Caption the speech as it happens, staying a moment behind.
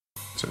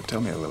So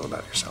tell me a little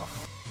about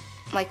yourself.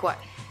 Like what?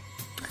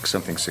 Like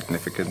something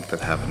significant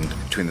that happened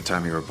between the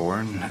time you were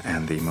born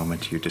and the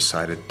moment you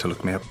decided to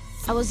look me up.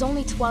 I was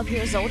only 12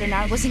 years old and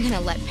I wasn't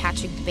gonna let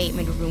Patrick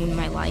Bateman ruin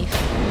my life.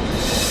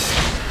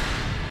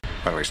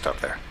 Why don't we stop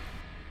there?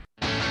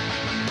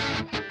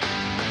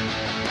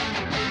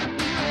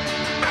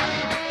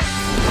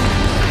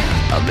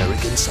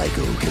 American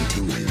Psycho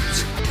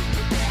continues.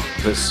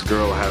 This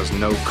girl has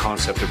no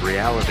concept of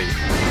reality.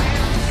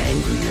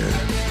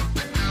 Angrier.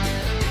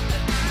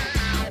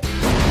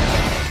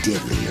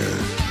 Deadlier.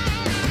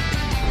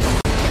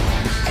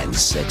 And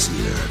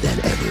sexier than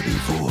ever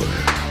before.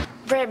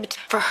 Ribbed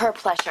for her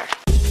pleasure.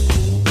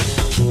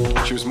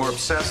 She was more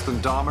obsessed than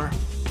Dahmer.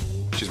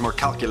 She's more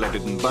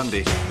calculated than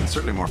Bundy, and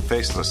certainly more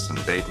faceless than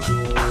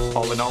Bateman.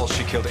 All in all,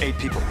 she killed 8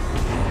 people.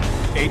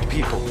 8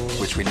 people,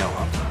 which we know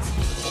of.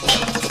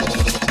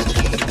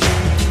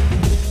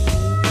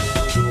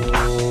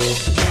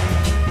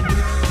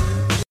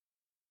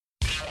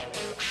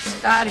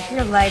 God, if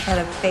your life had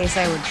a face,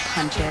 I would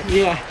punch it.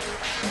 Yeah.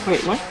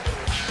 Wait, what?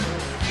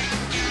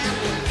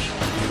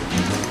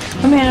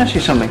 Let me ask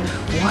you something.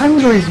 Why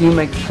would a review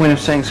make the point of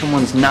saying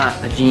someone's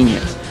not a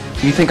genius?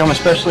 Do you think I'm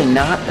especially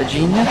not a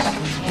genius?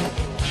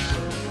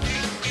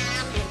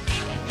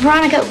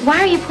 Veronica,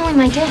 why are you pulling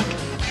my dick?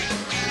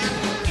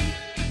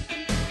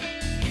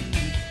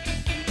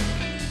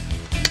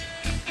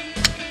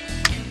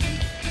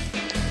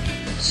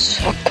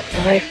 Suck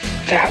my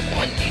fat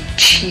one, you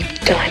cheap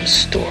dime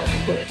store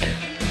hood.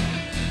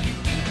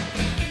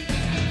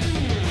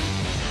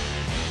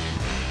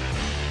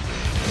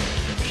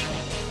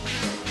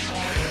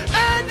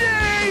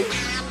 Andy!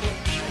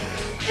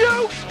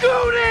 You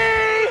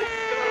Scooty!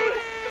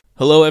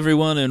 Hello,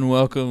 everyone, and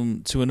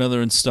welcome to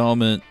another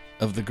installment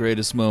of the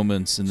greatest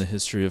moments in the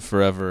history of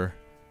forever.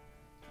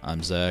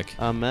 I'm Zach.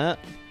 I'm Matt.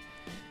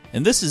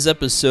 And this is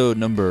episode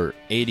number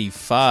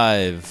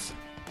 85,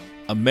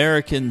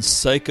 American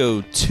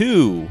Psycho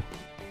 2.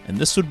 And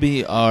this would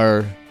be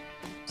our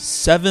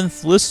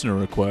 7th listener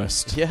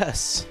request.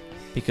 Yes.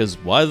 Because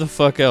why the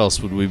fuck else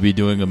would we be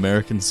doing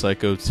American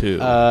Psycho 2?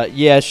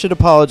 I should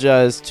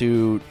apologize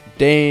to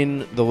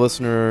Dane, the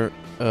listener,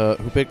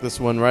 who picked this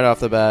one right off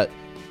the bat.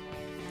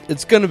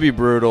 It's going to be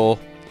brutal.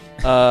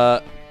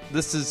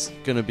 This is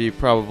going to be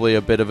probably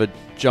a bit of a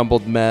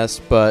jumbled mess,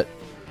 but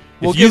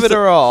we'll give it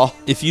our all.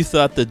 If you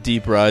thought the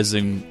Deep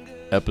Rising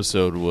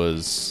episode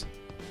was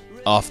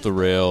off the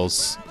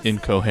rails,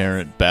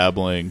 incoherent,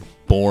 babbling,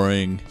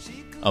 boring,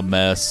 a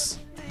mess,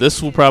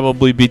 this will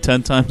probably be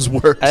 10 times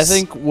worse. I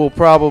think we'll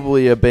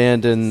probably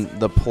abandon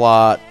the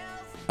plot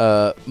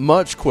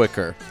much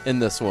quicker in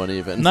this one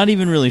even. I'm not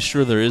even really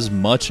sure there is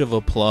much of a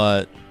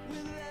plot.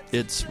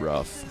 It's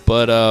rough.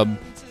 But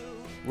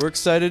we're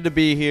excited to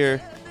be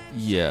here.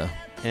 Yeah.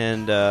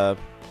 And I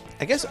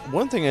guess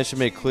one thing I should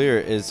make clear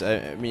is,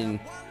 I mean,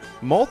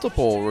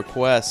 multiple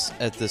requests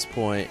at this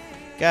point.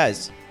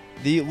 Guys,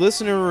 the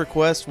listener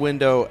request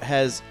window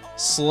has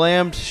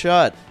slammed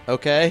shut,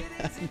 okay?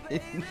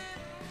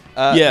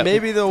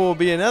 Maybe there will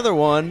be another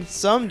one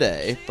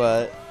someday,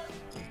 but...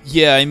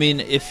 Yeah, I mean,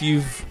 if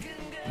you've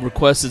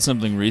requested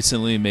something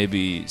recently,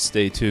 maybe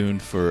stay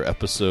tuned for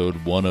episode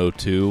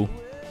 102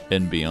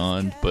 and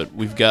beyond. But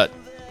we've got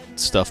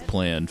stuff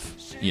planned,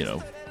 you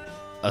know,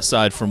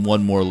 aside from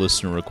one more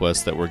listener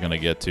request that we're going to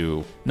get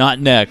to, not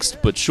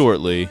next, but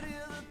shortly.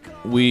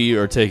 We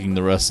are taking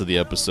the rest of the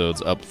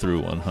episodes up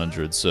through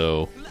 100,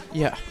 so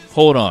yeah,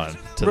 hold on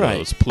to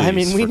those, please. I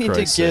mean, we need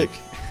to get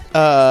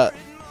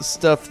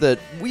stuff that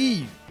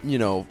we,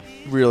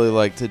 really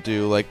like to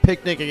do, like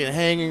Picnicking at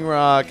Hanging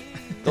Rock,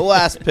 The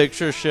Last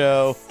Picture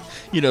Show.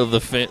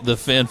 The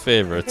fan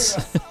favorites.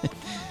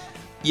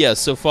 Yeah,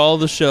 so follow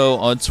the show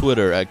on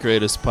Twitter at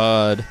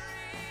GreatestPod.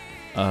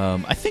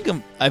 I think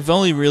I've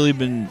only really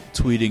been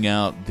tweeting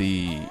out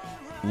the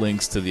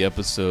links to the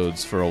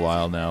episodes for a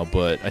while now,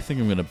 but I think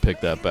I'm going to pick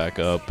that back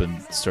up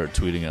and start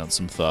tweeting out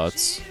some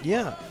thoughts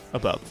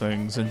about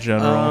things in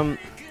general.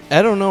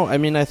 I don't know. I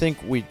mean, I think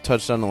we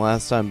touched on it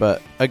last time,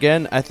 but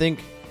again, I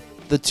think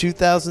the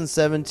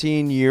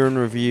 2017 year in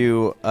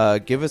review,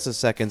 give us a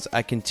second.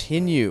 I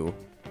continue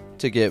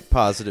to get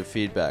positive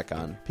feedback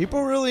on. People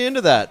are really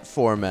into that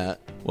format.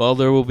 Well,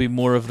 there will be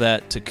more of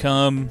that to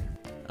come.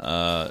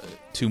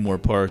 2 more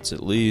parts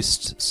at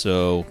least,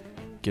 so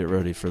get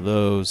ready for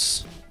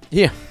those.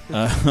 Yeah.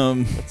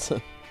 That's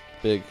a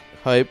big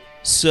hype.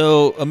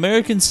 So,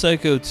 American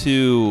Psycho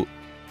 2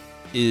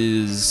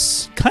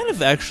 is kind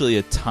of actually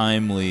a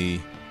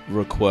timely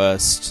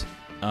request.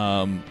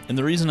 And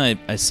the reason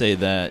I say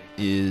that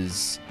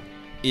is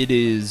it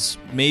is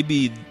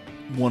maybe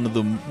one of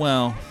the...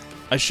 Well,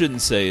 I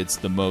shouldn't say it's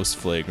the most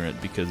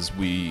flagrant because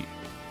we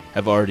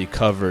have already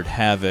covered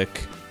Havoc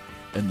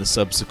and the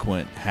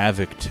subsequent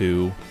Havoc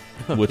 2,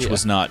 which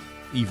was not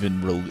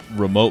even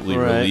remotely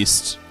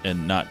released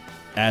and not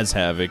as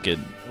Havoc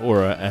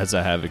or as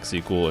a Havoc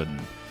sequel, and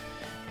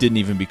didn't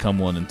even become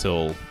one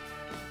until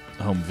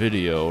home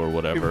video or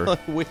whatever.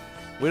 We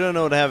don't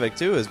know what Havoc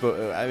 2 is,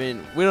 but I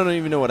mean, we don't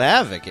even know what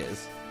Havoc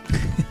is.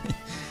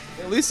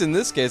 At least in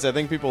this case, I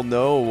think people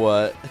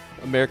know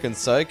American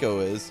Psycho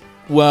is.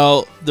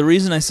 Well, the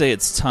reason I say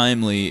it's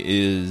timely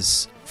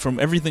is, from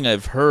everything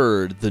I've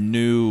heard, the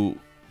new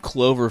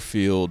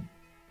Cloverfield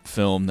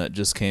film that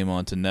just came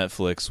onto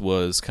Netflix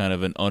was kind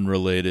of an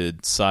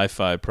unrelated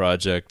sci-fi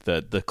project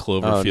that the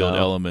Cloverfield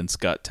elements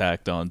got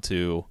tacked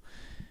onto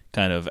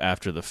kind of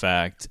after the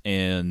fact.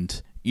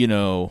 And, you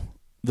know,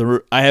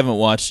 I haven't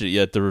watched it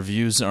yet. The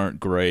reviews aren't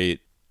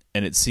great.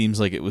 And it seems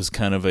like it was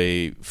kind of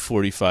a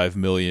 $45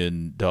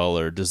 million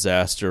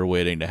disaster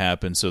waiting to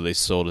happen, so they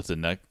sold it to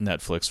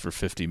Netflix for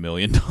 $50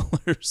 million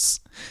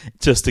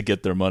just to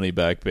get their money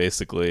back,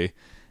 basically.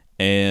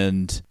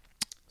 And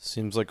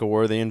seems like a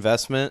worthy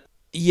investment.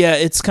 Yeah,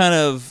 it's kind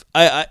of...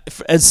 I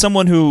as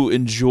someone who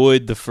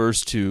enjoyed the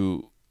first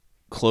two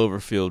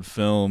Cloverfield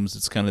films,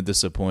 it's kind of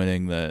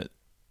disappointing that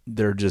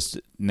they're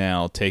just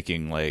now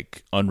taking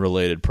like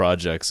unrelated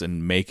projects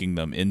and making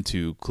them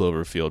into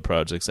Cloverfield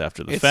projects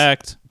after the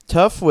fact.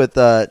 Tough with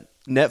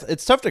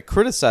it's tough to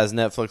criticize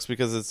Netflix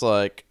because it's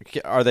like,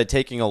 are they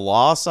taking a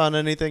loss on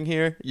anything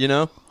here? You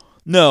know?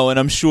 No, and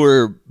I'm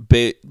sure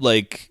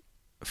like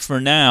for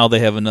now they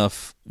have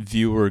enough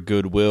viewer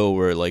goodwill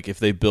where like if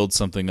they build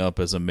something up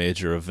as a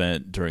major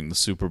event during the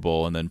Super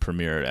Bowl and then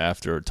premiere it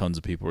after, tons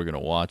of people are going to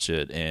watch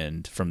it,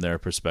 and from their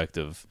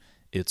perspective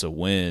it's a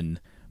win.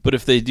 But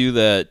if they do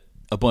that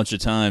a bunch of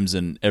times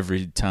and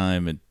every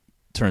time it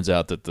turns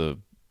out that the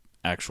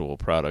actual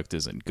product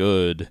isn't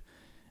good,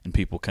 and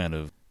people kind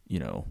of, you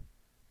know,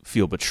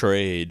 feel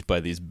betrayed by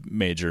these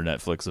major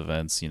Netflix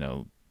events, you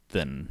know,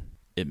 then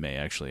it may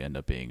actually end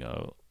up being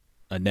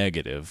a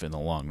negative in the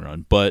long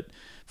run. But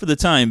for the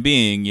time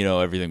being, you know,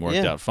 everything worked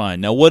out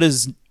fine. Now, what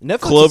is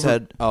Netflix has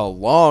had a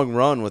long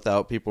run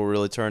without people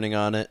really turning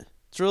on it.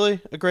 It's really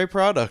a great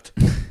product.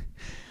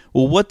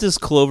 Well, what does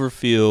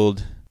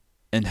Cloverfield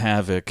and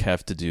Havoc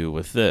have to do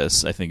with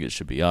this? I think it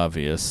should be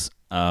obvious.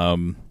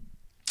 American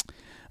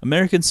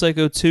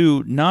Psycho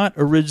 2, not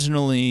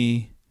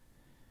originally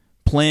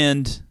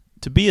planned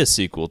to be a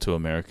sequel to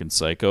American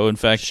Psycho. In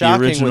fact,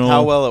 shocking the original... with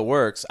how well it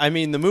works. I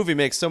mean, the movie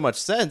makes so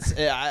much sense.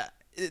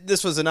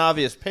 This was an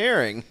obvious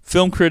pairing.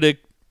 Film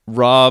critic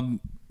Rob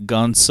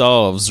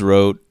Gonsalves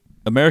wrote,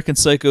 American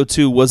Psycho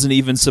 2 wasn't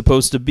even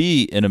supposed to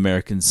be an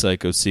American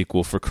Psycho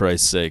sequel, for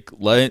Christ's sake.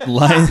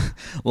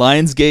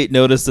 Lionsgate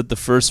noticed that the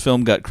first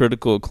film got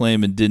critical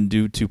acclaim and didn't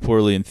do too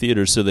poorly in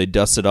theaters, so they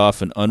dusted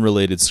off an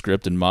unrelated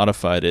script and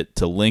modified it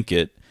to link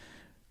it,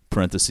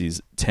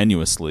 parentheses,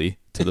 tenuously,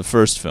 to the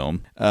first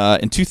film.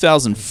 In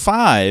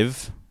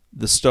 2005,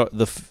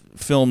 the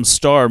film's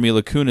star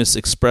Mila Kunis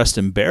expressed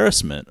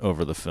embarrassment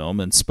over the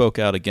film and spoke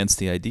out against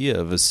the idea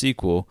of a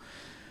sequel.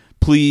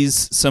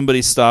 Please,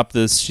 somebody stop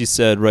this, she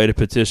said, write a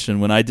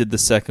petition. When I did the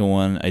second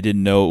one, I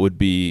didn't know it would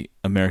be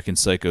American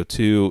Psycho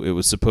 2. It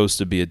was supposed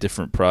to be a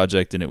different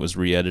project, and it was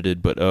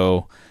re-edited, but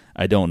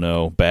I don't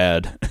know,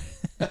 bad.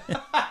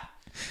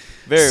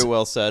 Very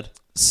well said.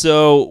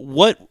 So,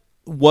 what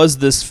was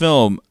this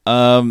film?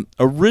 Originally, it's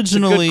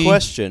a good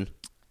question.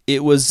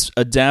 It was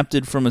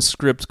adapted from a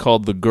script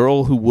called The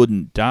Girl Who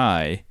Wouldn't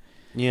Die.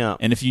 Yeah.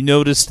 And if you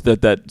noticed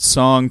that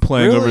song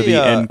playing over the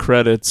end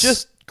credits...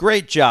 Just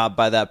great job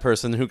by that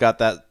person who got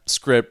that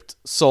script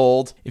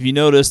sold. If you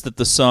notice that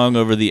the song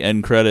over the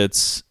end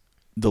credits,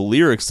 the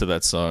lyrics to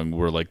that song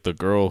were like The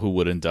Girl Who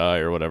Wouldn't Die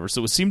or whatever.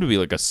 So it seemed to be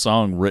like a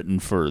song written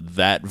for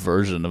that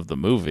version of the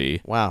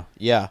movie. Wow,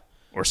 yeah.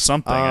 Or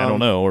something, I don't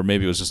know. Or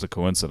maybe it was just a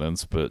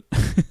coincidence, but...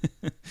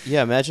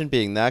 Yeah, imagine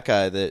being that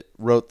guy that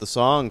wrote the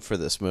song for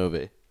this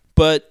movie.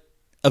 But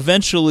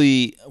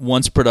eventually,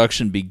 once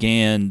production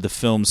began, the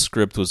film's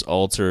script was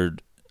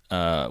altered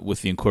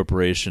with the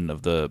incorporation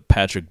of the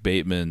Patrick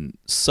Bateman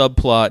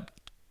subplot,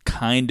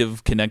 kind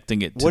of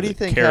connecting it to what do you the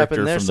think character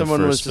happened there? from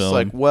Someone the was first just film.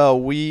 like,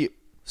 well,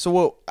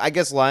 So I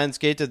guess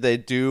Lionsgate, did they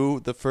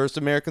do the first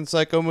American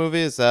Psycho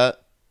movie? Is that...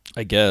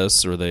 I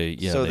guess, or they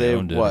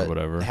owned it or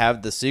whatever.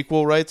 Have the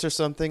sequel rights or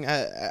something?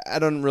 I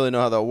don't really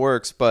know how that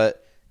works,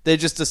 but they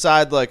just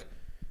decide like,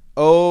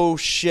 oh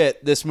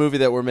shit, this movie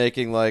that we're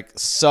making like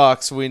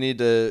sucks. We need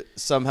to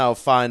somehow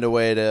find a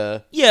way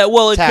to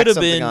it tack could have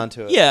something been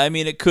onto it. Yeah, I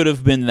mean, it could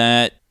have been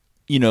that,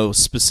 you know,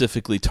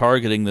 specifically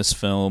targeting this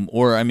film,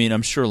 or I mean,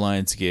 I'm sure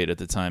Lionsgate at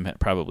the time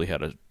probably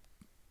had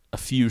a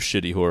few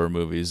shitty horror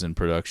movies in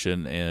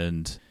production,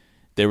 and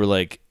they were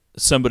like,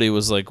 somebody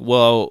was like,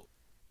 well,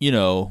 you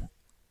know,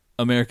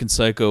 American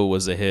Psycho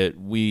was a hit.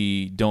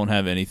 We don't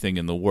have anything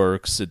in the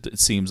works. It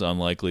seems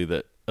unlikely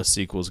that a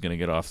sequel is going to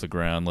get off the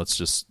ground. Let's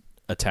just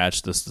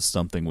attach this to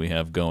something we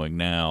have going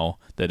now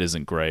that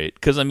isn't great.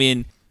 Because, I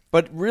mean...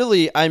 But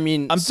really, I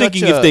mean... I'm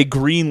thinking if they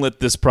greenlit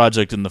this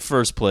project in the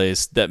first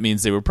place, that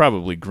means they were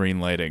probably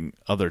greenlighting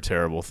other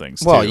terrible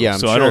things, well, too. Yeah, I'm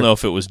so sure. I don't know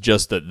if it was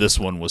just that this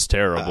one was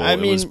terrible. I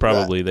mean, it was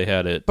probably they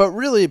had it... But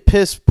really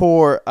piss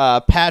poor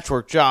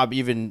patchwork job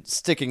even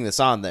sticking this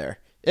on there.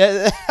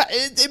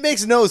 It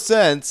makes no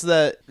sense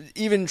that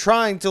even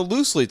trying to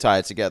loosely tie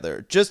it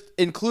together, just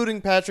including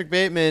Patrick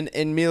Bateman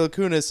and Mila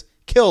Kunis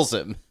kills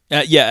him.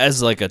 Yeah,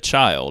 as like a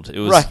child. It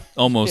was Right.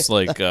 almost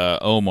like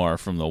Omar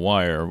from The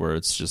Wire, where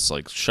it's just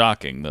like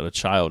shocking that a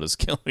child is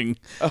killing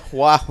Oh,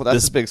 wow,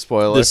 that's a big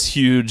spoiler. this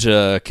huge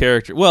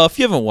character. Well, if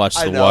you haven't watched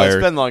I The know, Wire,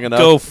 it's been long enough.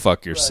 go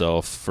fuck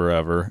yourself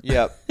forever.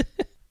 Yep.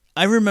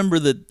 I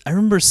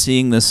remember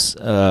seeing this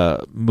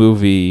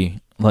movie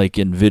like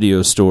in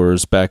video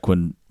stores back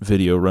when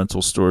video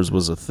rental stores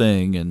was a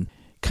thing, and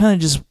kind of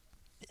just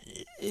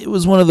it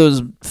was one of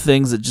those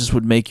things that just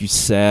would make you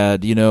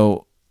sad. You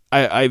know,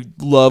 I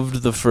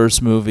loved the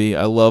first movie.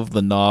 I loved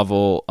the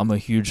novel. I'm a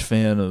huge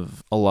fan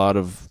of a lot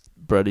of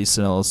Bret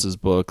Easton Ellis's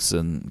books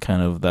and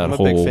kind of that I'm a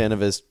whole big fan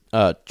of his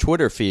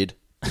Twitter feed.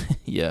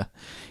 Yeah.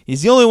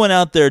 He's the only one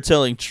out there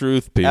telling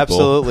truth, people.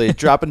 Absolutely.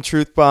 Dropping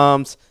truth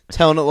bombs,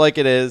 telling it like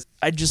it is.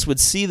 I just would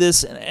see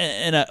this,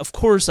 and of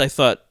course I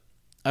thought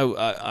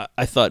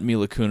I thought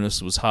Mila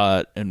Kunis was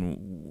hot and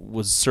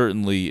was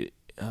certainly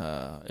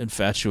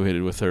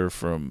infatuated with her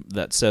from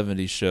that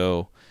 70s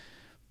show.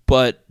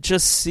 But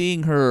just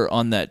seeing her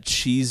on that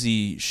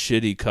cheesy,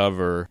 shitty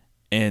cover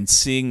and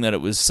seeing that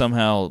it was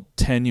somehow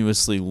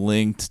tenuously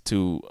linked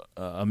to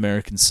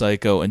American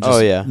Psycho and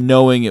just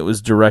knowing it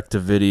was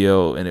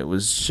direct-to-video and it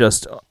was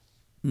just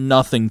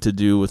nothing to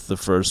do with the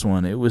first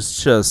one, it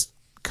was just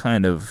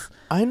kind of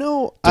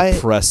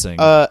depressing.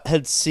 I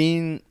had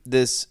seen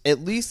this, at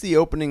least the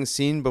opening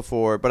scene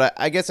before, but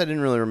I guess I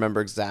didn't really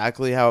remember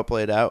exactly how it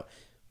played out.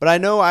 But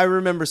I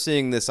remember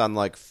seeing this on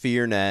like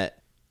FearNet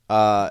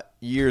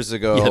years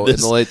ago in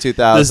the late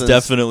 2000s. This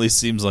definitely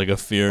seems like a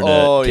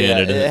FearNet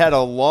candidate. Yeah, it had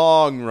a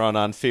long run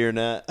on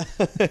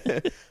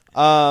FearNet.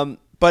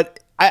 But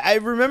I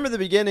remember the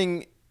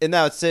beginning, and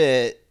that's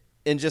it,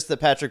 and just that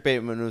Patrick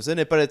Bateman was in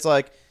it. But it's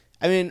like,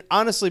 I mean,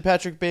 honestly,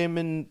 Patrick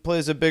Bateman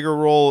plays a bigger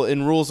role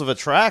in Rules of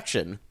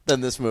Attraction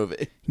than this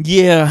movie.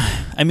 Yeah.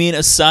 I mean,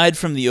 aside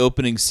from the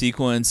opening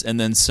sequence and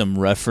then some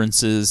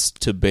references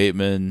to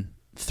Bateman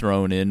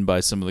thrown in by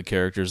some of the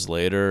characters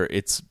later,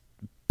 it's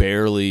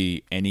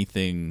barely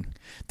anything.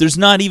 There's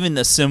not even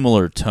a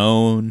similar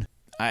tone.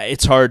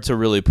 It's hard to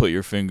really put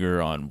your finger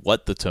on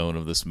what the tone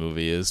of this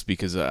movie is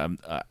because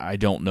I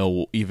don't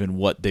know even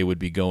what they would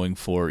be going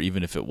for,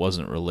 even if it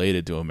wasn't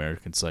related to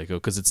American Psycho,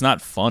 because it's not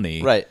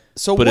funny, right?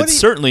 So, but it's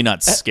certainly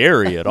not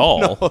scary at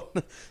all.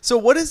 No. So,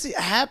 what is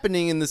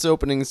happening in this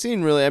opening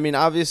scene? Really, I mean,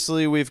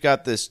 obviously we've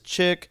got this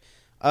chick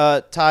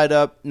tied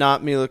up,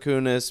 not Mila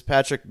Kunis.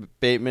 Patrick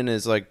Bateman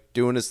is like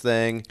doing his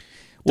thing,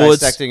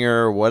 dissecting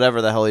her, or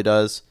whatever the hell he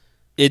does.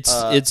 It's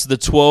the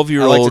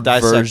 12-year-old I like to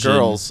dissect version.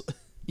 Girls.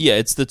 Yeah,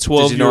 it's the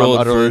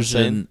 12-year-old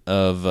version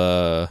of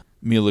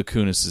Mila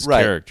Kunis'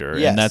 character,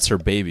 and that's her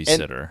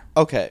babysitter.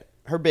 Okay,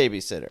 her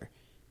babysitter.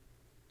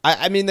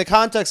 I mean, the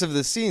context of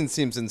the scene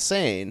seems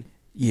insane.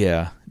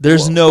 Yeah,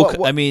 there's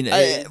I mean,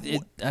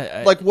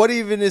 like, what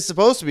even is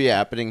supposed to be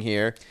happening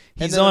here?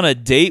 He's on a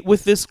date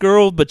with this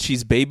girl, but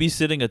she's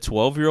babysitting a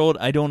 12-year-old.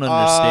 I don't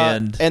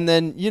understand. And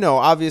then, you know,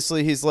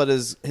 obviously he's let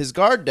his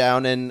guard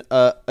down, and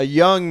a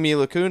young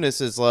Mila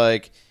Kunis is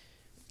like,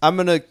 I'm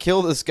going to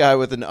kill this guy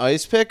with an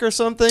ice pick or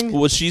something.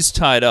 Well, she's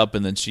tied up,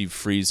 and then she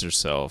frees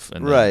herself.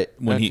 And right.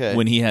 When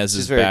he has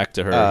his back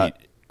to her,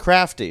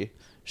 crafty.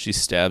 She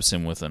stabs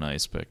him with an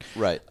ice pick.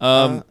 Right.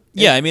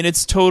 Yeah, I mean,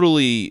 it's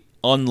totally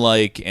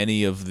unlike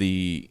any of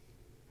the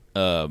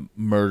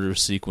murder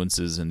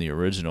sequences in the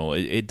original.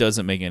 It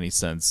doesn't make any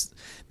sense.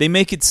 They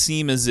make it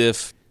seem as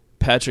if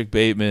Patrick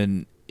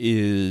Bateman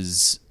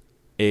is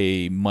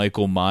a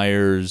Michael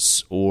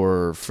Myers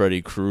or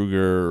Freddy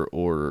Krueger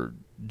or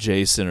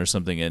Jason or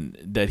something, and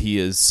that he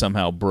is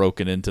somehow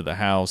broken into the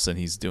house and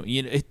he's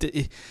doing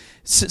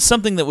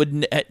something that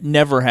would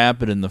never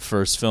happen in the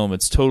first film.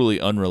 It's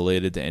totally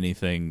unrelated to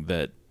anything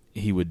that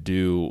he would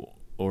do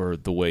or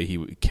the way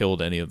he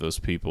killed any of those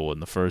people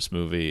in the first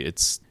movie.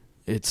 It's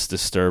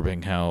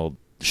disturbing how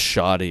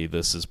shoddy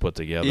this is put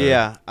together.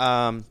 Yeah.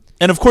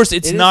 And of course,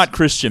 it's not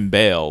Christian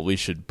Bale, we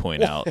should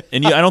point out.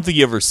 And I don't think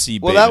you ever see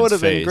Bateman's that would have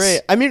face. been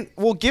great. I mean,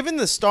 well, given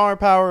the star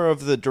power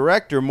of the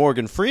director,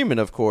 Morgan Freeman,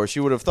 of course,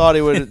 you would have thought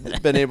he would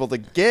have been able to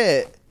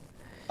get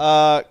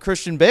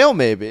Christian Bale,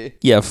 maybe.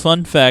 Yeah,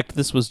 fun fact,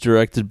 this was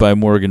directed by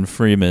Morgan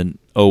Freeman.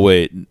 Oh,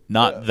 wait,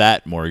 not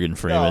that Morgan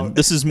Freeman. No.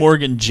 This is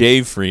Morgan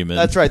J. Freeman.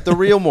 That's right, the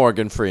real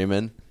Morgan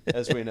Freeman,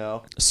 as we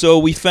know. So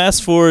we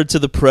fast forward to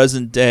the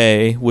present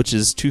day, which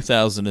is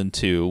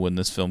 2002 when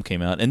this film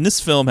came out. And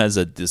this film has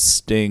a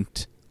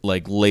distinct,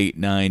 like,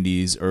 late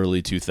 90s,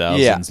 early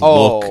 2000s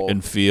look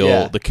and feel.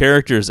 Yeah. The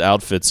characters'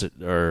 outfits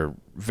are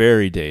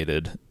very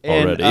dated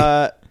already.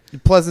 And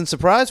pleasant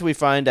surprise, we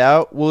find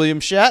out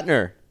William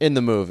Shatner in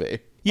the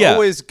movie. Yeah.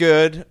 Always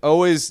good.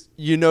 Always,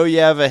 you know you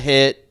have a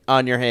hit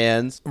on your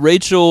hands.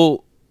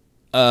 Rachel,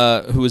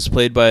 who is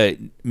played by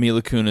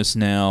Mila Kunis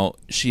now,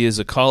 she is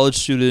a college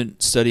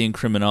student studying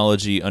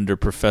criminology under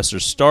Professor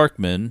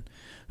Starkman,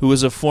 who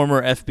is a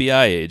former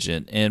FBI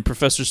agent. And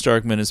Professor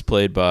Starkman is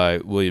played by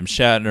William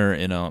Shatner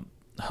in a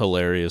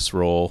hilarious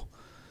role.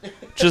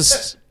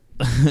 Just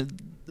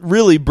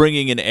really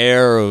bringing an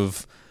air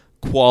of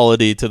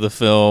quality to the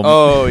film.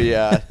 Oh,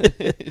 yeah.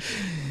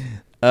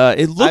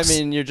 It looks... I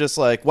mean, you're just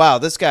like, wow,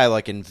 this guy,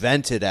 like,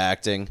 invented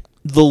acting.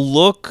 The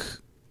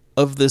look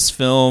of this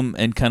film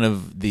and kind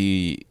of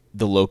the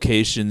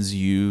locations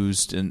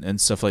used and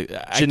stuff like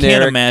that, I can't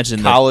Generic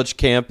imagine college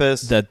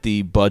campus. that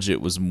the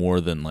budget was more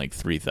than like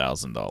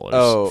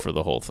 $3,000 for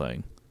the whole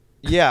thing.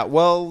 Yeah,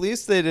 well, at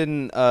least they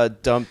didn't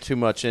dump too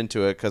much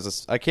into it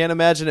because I can't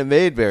imagine it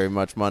made very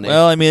much money.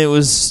 Well, I mean, it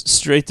was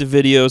straight to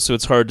video, so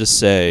it's hard to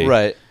say.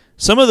 Right.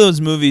 Some of those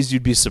movies,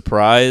 you'd be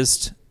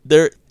surprised.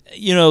 I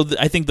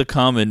think the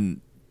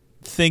common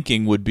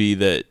thinking would be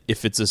that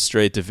if it's a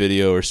straight to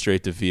video or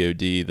straight to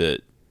VOD,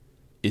 that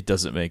it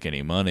doesn't make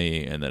any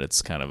money and that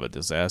it's kind of a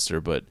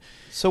disaster. But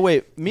so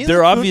wait,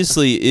 there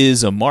obviously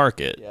is a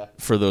market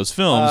for those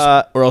films,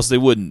 or else they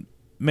wouldn't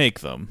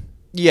make them.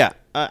 Yeah,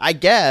 I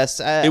guess.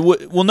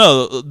 Well,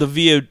 no,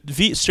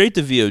 the straight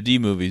to VOD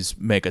movies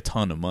make a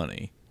ton of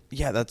money.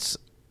 Yeah, that's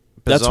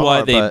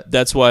bizarre,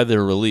 that's why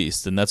they're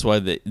released, and that's why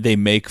they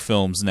make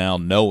films now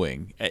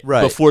knowing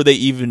before they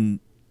even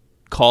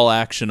call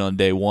action on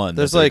day one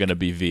that they're going to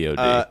be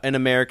VOD. An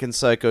American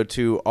Psycho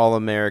 2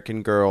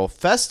 All-American Girl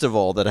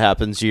Festival that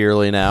happens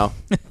yearly now.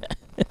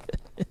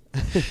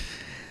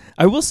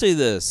 I will say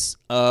this,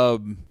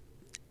 and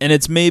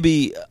it's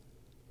maybe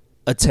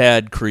a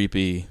tad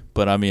creepy,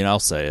 but I mean, I'll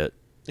say it.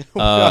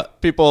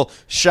 People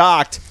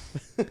shocked.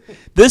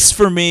 This,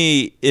 for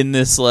me, in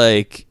this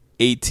like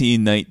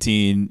 18,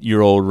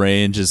 19-year-old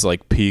range is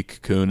like peak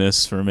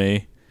Kunis for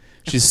me.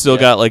 She's still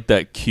got like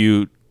that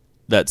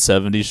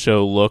 70s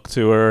show look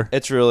to her.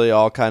 It's really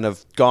all kind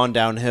of gone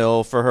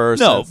downhill for her.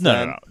 No.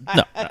 No.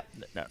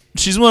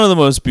 She's one of the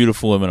most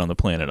beautiful women on the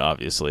planet,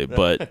 obviously.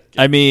 But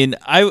I mean,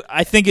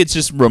 I think it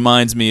just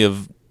reminds me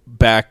of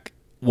back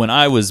when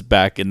I was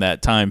back in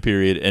that time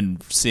period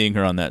and seeing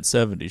her on that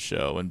 70s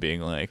show and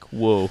being like,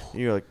 whoa.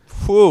 You're like,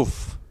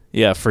 woof.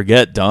 Yeah,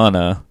 forget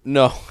Donna.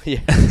 No, yeah.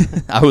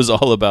 I was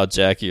all about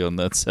Jackie on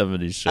that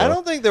 70s show. I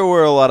don't think there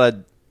were a lot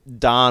of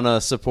Donna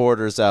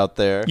supporters out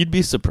there. You'd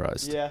be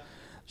surprised. Yeah.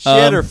 She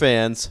had her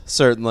fans,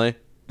 certainly.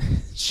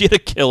 She had a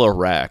killer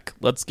rack.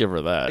 Let's give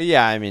her that.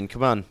 Yeah, I mean,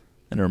 come on.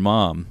 And her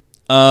mom.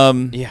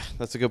 Yeah,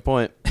 that's a good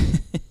point.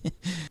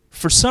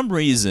 For some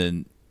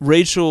reason,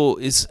 Rachel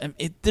is...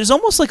 there's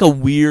almost like a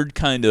weird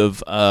kind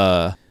of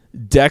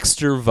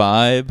Dexter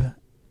vibe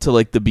to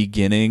like the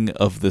beginning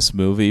of this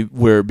movie,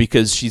 where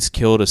because she's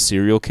killed a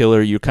serial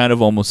killer, you're kind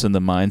of almost in the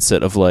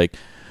mindset of like,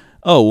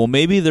 oh, well,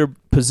 maybe they're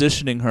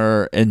positioning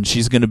her and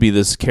she's going to be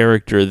this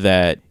character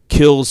that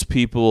kills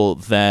people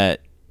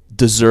that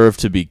deserve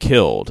to be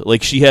killed.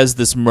 Like, she has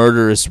this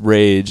murderous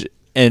rage,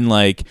 and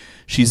like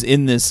she's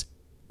in this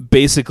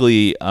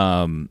basically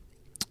a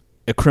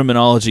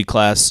criminology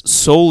class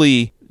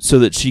solely so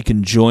that she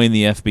can join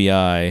the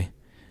FBI.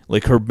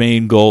 Like, her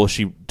main goal,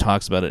 she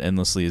talks about it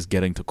endlessly, is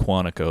getting to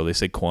Quantico. They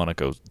say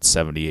Quantico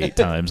 78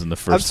 times in the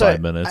first 5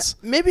 minutes.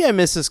 Maybe I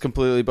missed this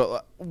completely,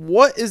 but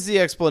what is the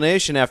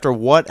explanation after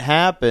what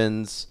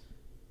happens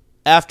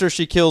after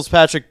she kills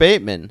Patrick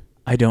Bateman?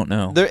 I don't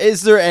know.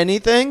 Is there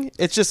anything?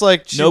 It's just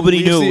like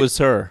nobody knew it was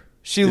her.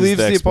 She leaves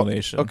the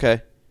explanation.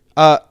 Okay.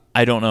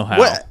 I don't know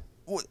how.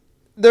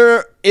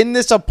 They're in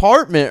this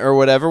apartment or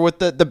whatever with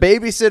the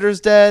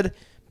babysitter's dead.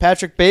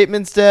 Patrick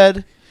Bateman's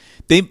dead.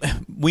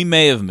 We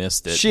may have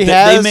missed it.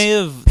 They may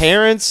have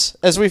parents,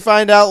 as we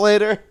find out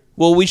later.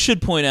 Well, we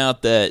should point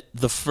out that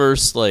the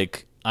first,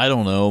 like, I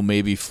don't know,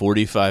 maybe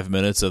 45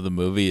 minutes of the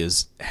movie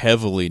is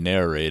heavily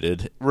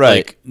narrated.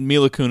 Right. Like,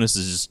 Mila Kunis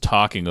is just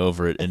talking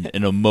over it in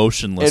an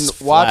emotionless,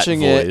 and watching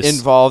flat voice. It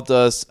involved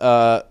us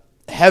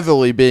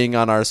heavily being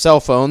on our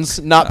cell phones,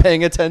 not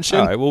paying attention.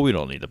 All right, well, we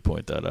don't need to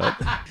point that out.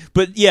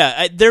 But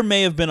yeah, there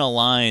may have been a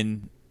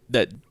line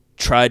that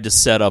tried to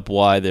set up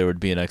why there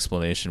would be an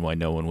explanation why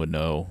no one would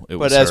know it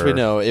was her. But as we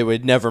know, it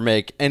would never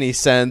make any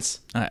sense.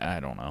 I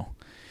don't know.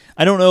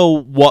 I don't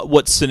know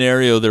what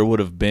scenario there would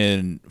have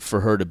been for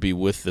her to be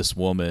with this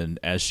woman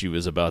as she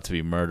was about to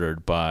be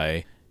murdered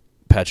by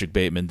Patrick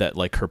Bateman that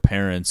like her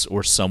parents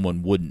or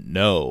someone wouldn't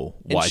know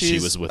why she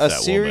was with that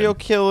woman. A serial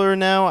killer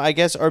now, I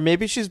guess, or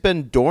maybe she's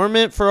been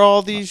dormant for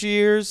all these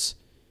years.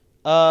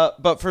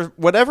 But for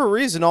whatever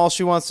reason, all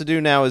she wants to do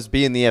now is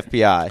be in the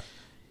FBI.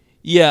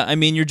 Yeah, I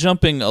mean, you're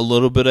jumping a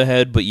little bit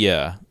ahead, but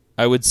yeah,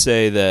 I would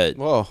say that.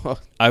 Whoa.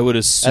 I would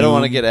assume. I don't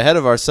want to get ahead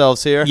of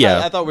ourselves here.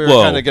 Yeah, I thought we were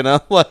kind of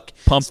gonna like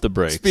pump the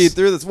brakes, speed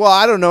through this. Well,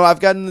 I don't know. I've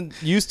gotten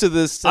used to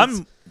this since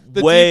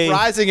the Deep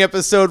Rising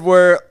episode,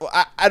 where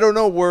I don't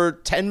know. We're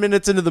 10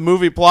 minutes into the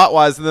movie plot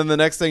wise, and then the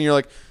next thing you're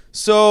like,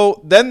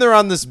 so then they're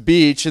on this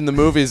beach, and the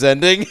movie's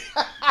ending.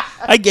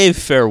 I gave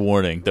fair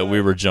warning that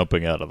we were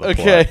jumping out of the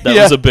plot.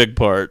 That was a big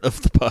part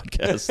of the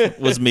podcast,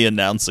 was me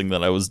announcing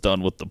that I was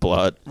done with the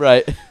plot.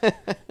 Right.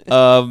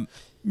 But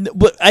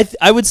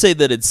I would say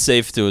that it's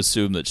safe to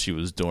assume that she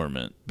was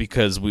dormant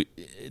because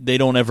they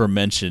don't ever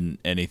mention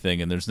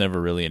anything and there's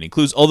never really any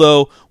clues.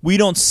 Although we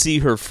don't see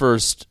her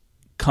first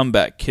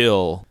comeback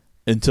kill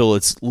until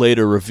it's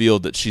later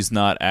revealed that she's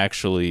not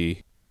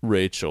actually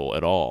Rachel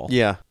at all.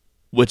 Yeah.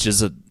 Which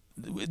is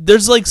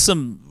there's like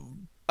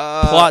some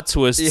plot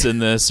twists in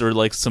this, or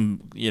like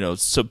some,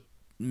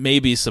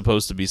 maybe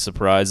supposed to be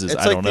surprises.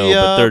 It's I don't know,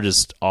 but they're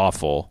just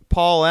awful.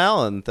 Paul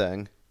Allen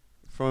thing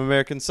from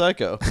American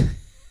Psycho.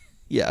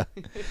 Yeah.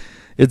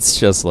 It's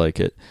just like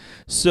it.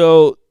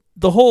 So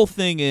the whole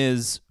thing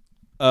is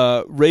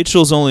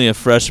Rachel's only a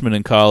freshman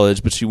in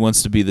college, but she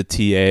wants to be the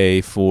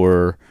TA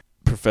for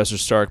Professor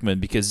Starkman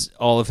because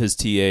all of his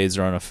TAs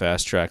are on a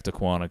fast track to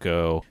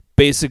Quantico.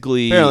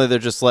 Basically, Apparently they're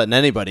just letting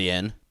anybody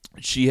in.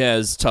 She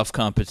has tough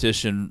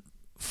competition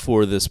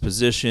for this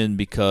position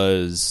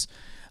because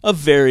of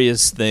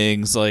various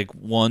things. Like,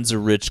 one's a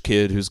rich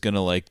kid who's going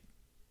to, like,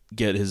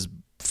 get his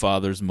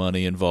father's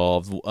money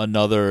involved.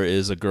 Another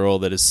is a girl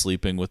that is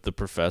sleeping with the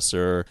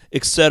professor,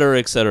 et cetera,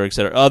 et cetera, et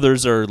cetera.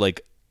 Others are,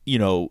 like, you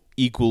know,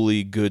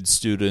 equally good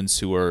students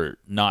who are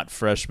not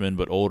freshmen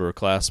but older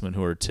classmen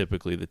who are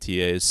typically the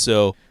TAs.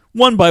 So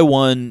one by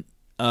one,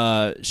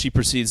 she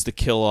proceeds to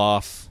kill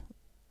off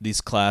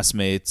these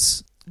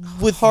classmates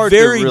with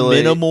very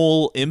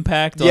minimal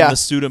impact on the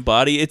student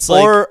body. It's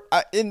like, or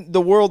in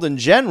the world in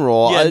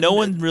general, no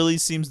one really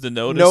seems to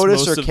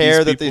notice or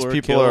care that these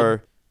people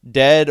are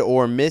dead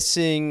or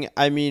missing.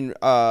 I mean,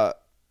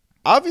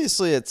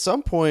 obviously, at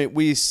some point,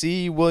 we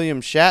see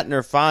William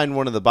Shatner find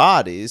one of the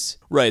bodies.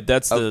 Right,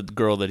 that's the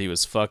girl that he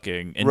was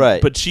fucking. And,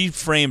 right. But she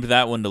framed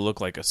that one to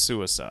look like a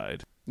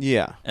suicide.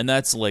 Yeah. And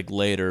that's, like,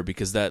 later,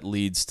 because that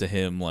leads to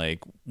him, like,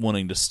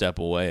 wanting to step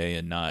away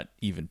and not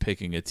even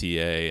picking a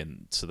TA,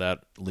 and so that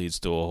leads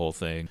to a whole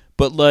thing.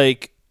 But,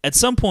 like, at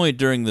some point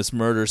during this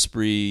murder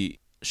spree,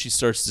 she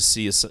starts to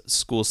see a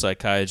school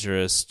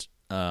psychiatrist,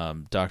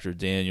 Dr.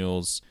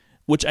 Daniels,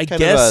 which I kind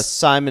guess... of a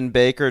Simon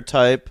Baker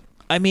type.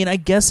 I mean, I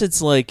guess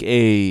it's like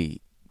a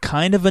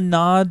kind of a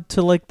nod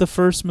to like the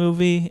first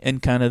movie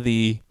and kind of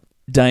the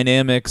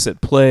dynamics at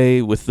play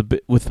with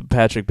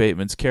Patrick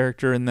Bateman's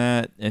character in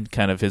that, and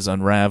kind of his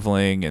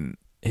unraveling and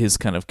his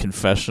kind of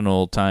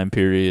confessional time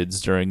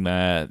periods during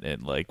that,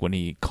 and like when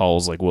he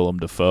calls like Willem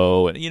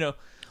Dafoe, and you know,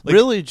 like,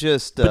 really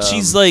just. But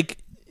she's like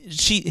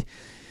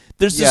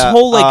there's this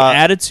whole like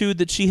attitude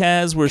that she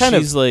has where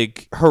she's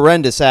like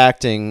horrendous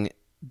acting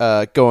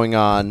going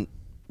on.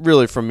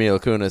 Really from Mila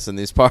Kunis in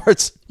these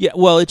parts. Yeah,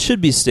 well, it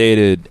should be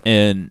stated,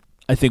 and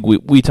I think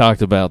we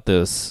talked about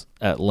this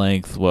at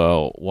length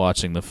while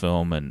watching the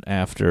film and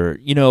after.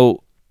 You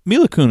know,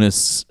 Mila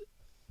Kunis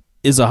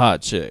is a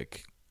hot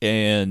chick,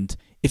 and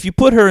if you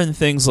put her in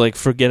things like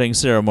Forgetting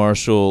Sarah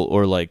Marshall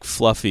or like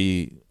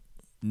fluffy,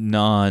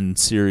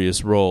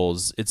 non-serious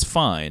roles, it's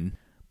fine.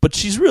 But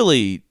she's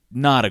really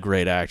not a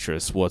great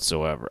actress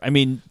whatsoever. I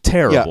mean,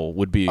 terrible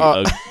would be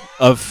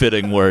a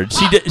fitting word.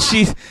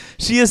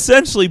 She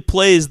essentially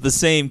plays the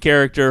same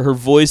character. Her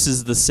voice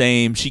is the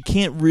same. She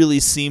can't really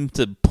seem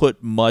to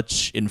put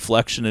much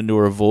inflection into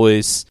her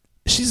voice.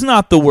 She's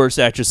not the worst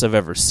actress I've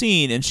ever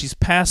seen, and she's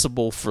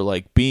passable for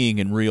like being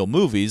in real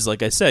movies.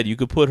 Like I said, you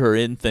could put her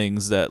in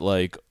things that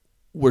like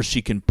where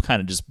she can kind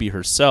of just be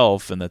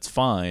herself, and that's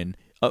fine.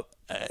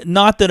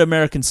 Not that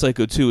American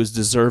Psycho 2 is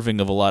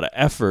deserving of a lot of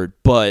effort,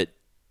 but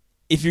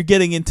if you're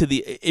going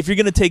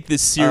to take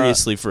this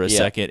seriously for a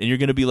second, and you're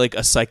going to be like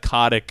a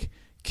psychotic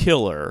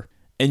killer,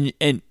 and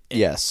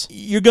yes,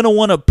 you're going to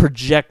want to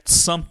project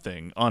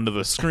something onto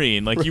the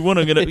screen, like you want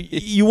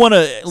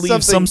to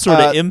leave some sort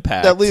of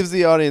impact that leaves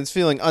the audience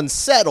feeling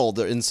unsettled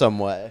in some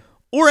way,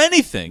 or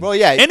anything. Well,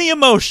 yeah, any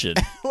emotion.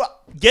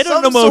 Get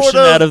some an emotion sort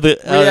of out of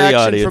the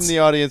audience. From the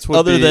audience, would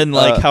other be, than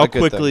like how thing.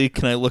 quickly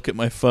can I look at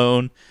my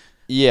phone.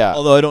 Yeah.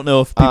 Although I don't know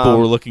if people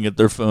were looking at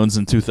their phones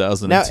in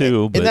 2002.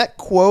 Now, in that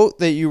quote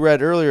that you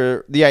read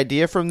earlier, the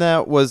idea from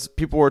that was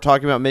people were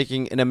talking about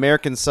making an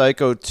American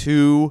Psycho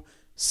 2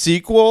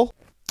 sequel.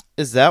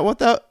 Is that what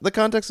the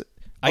context?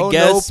 I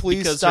guess no,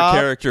 because stop.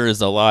 Her character is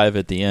alive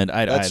at the end.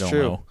 I don't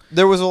know.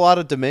 There was a lot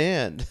of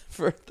demand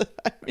for that.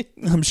 I mean,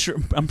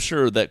 I'm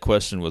sure that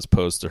question was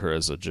posed to her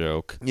as a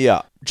joke.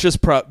 Yeah.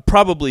 Just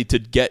probably to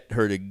get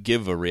her to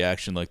give a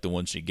reaction like the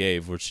one she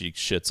gave where she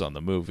shits on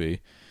the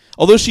movie.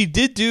 Although she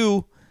did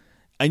do,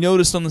 I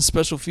noticed on the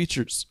special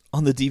features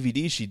on the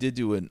DVD, she did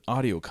do an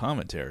audio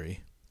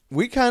commentary.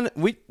 We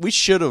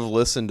should have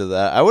listened to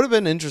that. I would have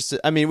been interested.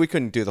 I mean, we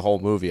couldn't do the whole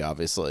movie,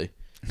 obviously,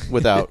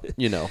 without,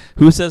 you know.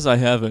 Who says I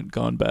haven't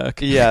gone back?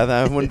 Yeah,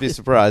 I wouldn't be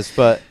surprised.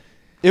 But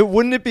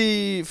wouldn't it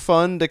be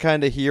fun to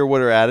kind of hear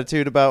what her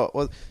attitude about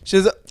was?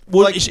 She's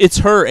like, it's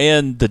her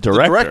and the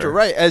director. The director,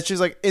 right. As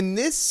she's like, in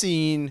this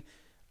scene,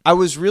 I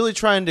was really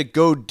trying to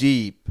go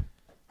deep.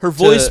 Her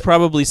voice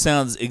probably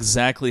sounds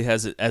exactly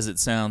as it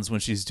sounds when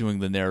she's doing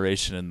the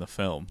narration in the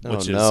film,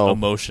 which is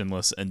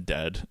emotionless and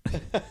dead.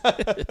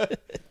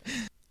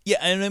 Yeah,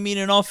 and I mean,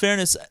 in all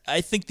fairness,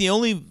 I think the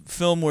only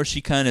film where she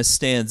kind of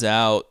stands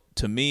out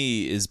to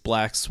me is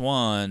Black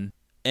Swan,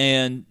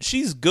 and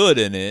she's good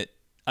in it.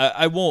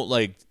 I won't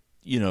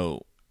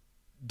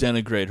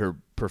denigrate her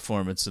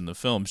performance in the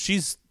film.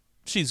 She's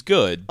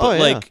good,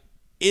 but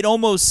it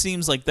almost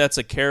seems like that's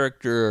a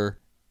character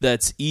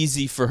that's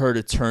easy for her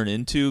to turn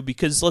into,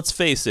 because let's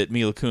face it,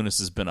 Mila Kunis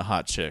has been a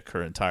hot chick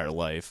her entire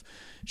life.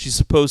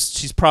 She's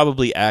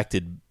probably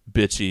acted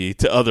bitchy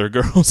to other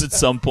girls at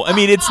some point. I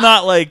mean, it's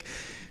not like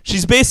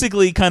she's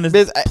basically kind of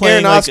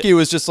playing. Aronofsky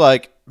was just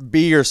like,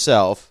 be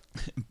yourself.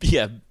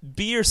 Yeah,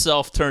 be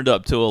yourself turned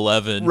up to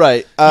 11.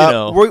 Right.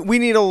 We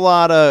need a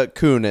lot of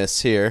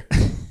Kunis here.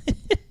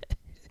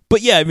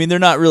 But yeah, I mean, they're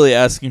not really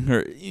asking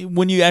her.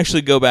 When you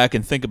actually go back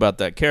and think about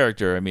that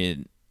character, I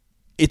mean,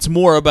 it's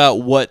more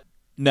about what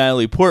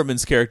Natalie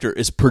Portman's character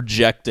is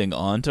projecting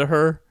onto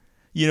her.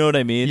 You know what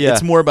I mean? Yeah.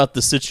 It's more about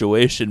the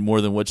situation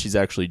more than what she's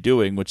actually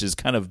doing, which is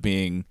kind of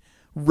being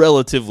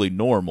relatively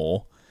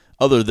normal,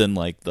 other than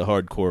like the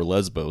hardcore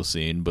lesbo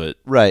scene. But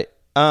Right.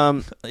 It's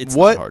not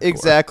what hardcore.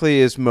 exactly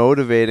is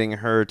motivating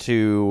her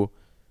to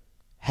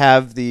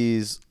have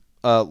these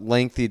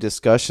lengthy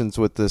discussions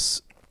with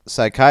this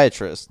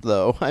psychiatrist,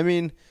 though? I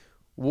mean,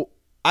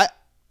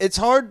 it's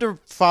hard to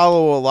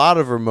follow a lot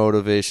of her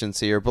motivations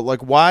here, but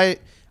like, why?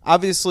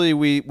 Obviously,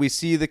 we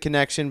see the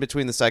connection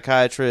between the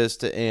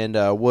psychiatrist and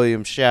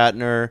William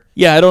Shatner.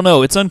 yeah, I don't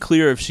know. It's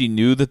unclear if she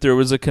knew that there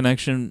was a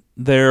connection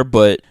there,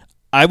 but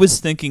I was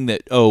thinking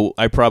that,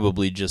 I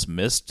probably just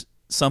missed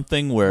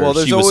something where Well,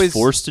 there's she was always-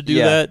 forced to do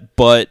yeah. that.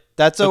 But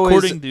That's always-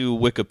 according to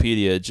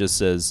Wikipedia, it just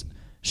says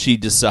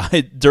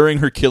during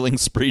her killing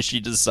spree, she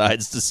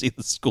decides to see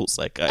the school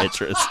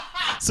psychiatrist.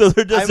 So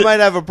there I doesn't. might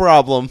have a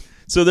problem.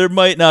 So there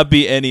might not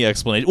be any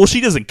explanation. Well,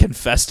 she doesn't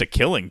confess to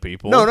killing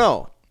people.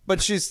 No.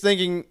 But she's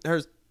thinking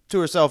to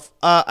herself,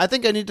 I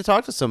think I need to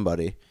talk to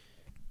somebody.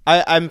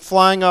 I'm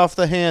flying off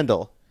the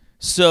handle.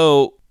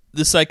 So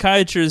the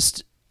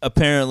psychiatrist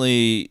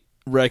apparently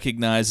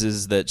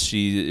recognizes that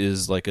she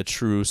is like a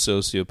true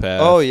sociopath.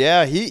 Oh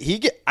yeah,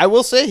 I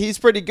will say he's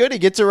pretty good. He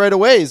gets it right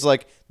away. He's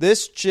like,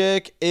 this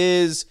chick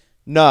is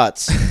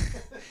nuts.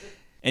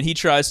 And he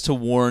tries to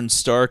warn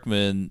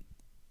Starkman,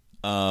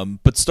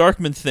 but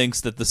Starkman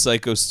thinks that the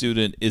psycho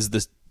student is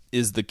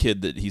the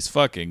kid that he's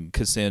fucking,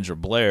 Cassandra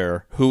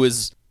Blair, who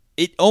is.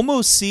 It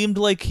almost seemed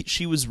like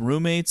she was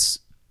roommates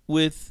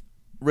with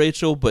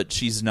Rachel, but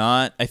she's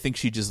not. I think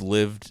she just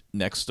lived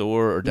next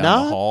door or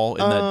down the hall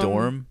in that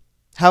dorm.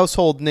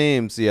 Household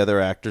names, the other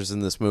actors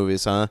in this movie,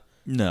 huh?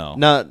 No.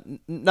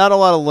 Not a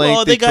lot of lengthy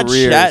Well, they got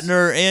careers.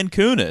 Shatner and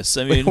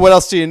Kunis. I mean, What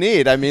else do you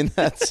need? I mean,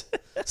 that's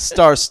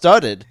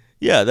star-studded.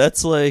 yeah,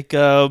 that's like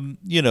getting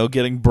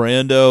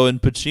Brando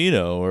and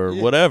Pacino or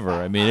whatever.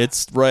 I mean,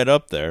 it's right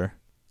up there.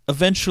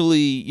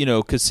 Eventually,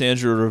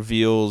 Cassandra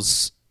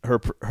reveals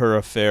her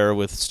affair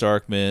with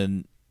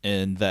Starkman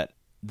and that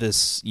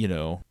this,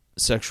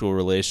 sexual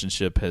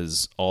relationship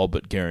has all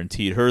but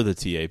guaranteed her the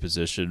TA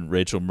position.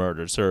 Rachel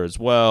murders her as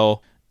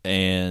well,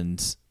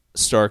 and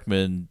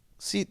Starkman.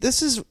 See,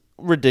 this is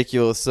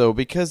ridiculous, though,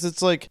 because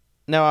it's like,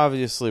 now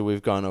obviously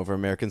we've gone over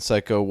American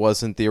Psycho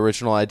wasn't the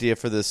original idea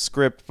for this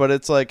script, but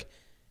it's like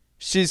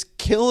she's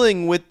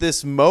killing with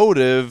this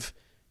motive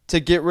to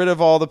get rid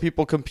of all the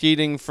people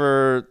competing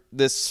for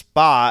this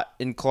spot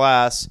in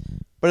class.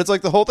 But it's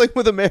like the whole thing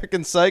with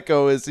American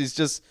Psycho is he's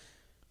just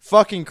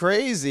fucking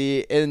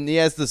crazy, and he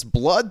has this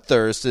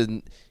bloodthirst,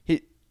 and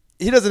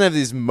he doesn't have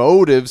these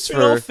motives for...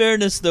 In all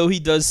fairness, though, he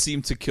does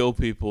seem to kill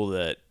people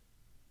that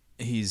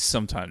he's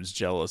sometimes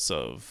jealous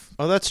of.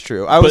 Oh, that's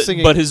true. I was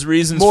thinking... But his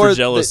reasons more for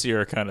jealousy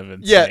are kind of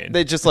insane. Yeah,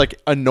 they just,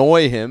 like,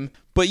 annoy him.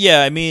 But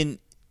yeah, I mean,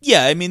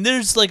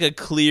 there's like a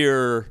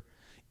clear...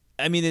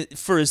 I mean,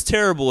 for as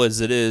terrible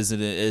as it is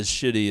and as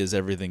shitty as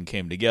everything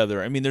came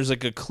together, I mean, there's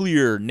like a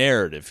clear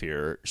narrative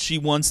here. She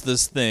wants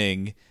this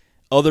thing.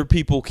 Other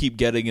people keep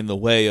getting in the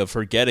way of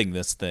her getting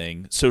this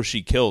thing, so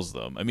she kills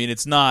them. I mean,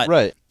 it's not...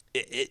 Right.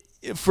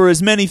 For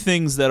as many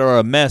things that are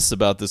a mess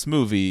about this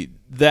movie,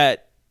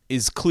 that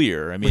is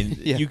clear. I mean,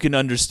 Yeah. you can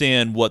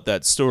understand what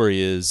that story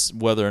is,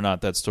 whether or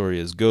not that story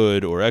is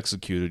good or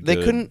executed They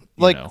good. couldn't,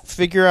 you know.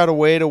 figure out a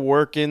way to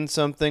work in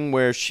something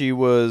where she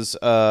was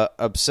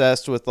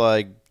obsessed with,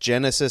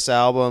 Genesis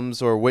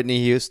albums or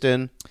Whitney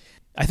Houston.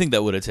 I think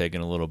that would have taken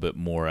a little bit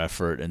more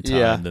effort and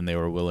time than they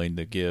were willing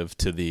to give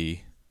to the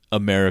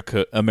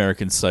American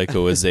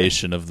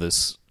psychoization of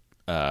this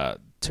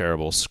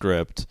terrible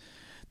script.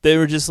 They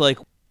were just like,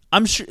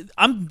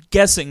 I'm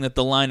guessing that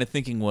the line of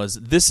thinking was,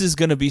 this is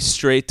going to be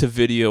straight to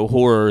video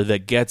horror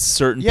that gets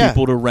certain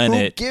people to rent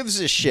it. Who gives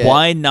a shit?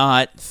 Why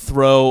not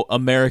throw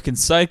American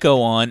Psycho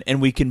on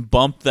and we can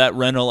bump that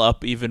rental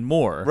up even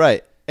more?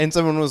 Right. And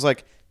someone was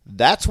like,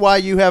 that's why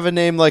you have a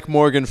name like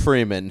Morgan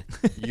Freeman.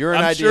 You're an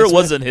I'm idea. sure it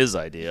wasn't his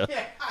idea.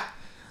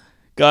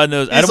 God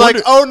knows. He's like,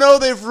 oh no,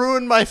 they've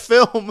ruined my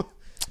film.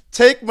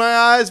 Take my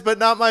eyes, but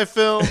not my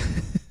film.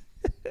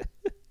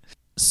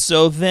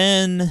 So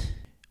then,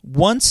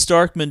 once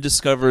Starkman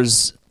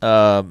discovers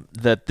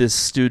that this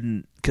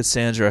student,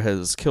 Cassandra,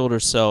 has killed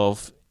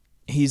herself,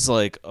 he's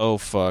like, oh,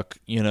 fuck,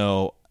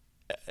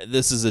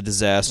 this is a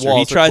disaster.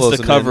 Walls He are tries to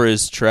closing cover in.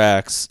 his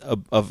tracks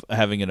of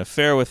having an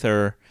affair with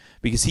her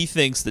because he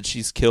thinks that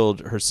she's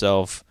killed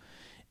herself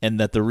and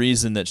that the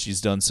reason that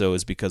she's done so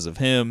is because of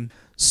him.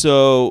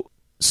 So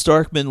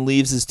Starkman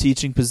leaves his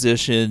teaching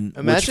position,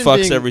 Imagine which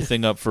fucks being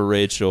everything up for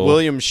Rachel.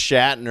 William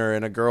Shatner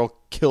and a girl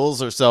kills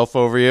herself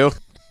over you.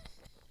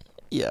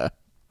 Yeah.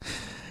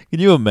 Can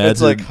you imagine?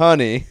 It's like,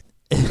 honey.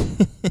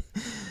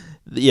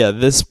 Yeah,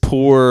 this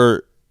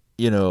poor,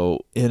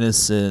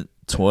 innocent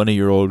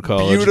 20-year-old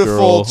college Beautiful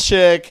girl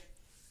chick.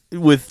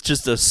 with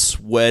just a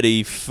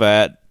sweaty,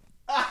 fat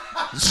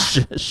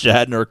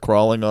Shatner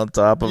crawling on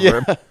top of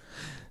her.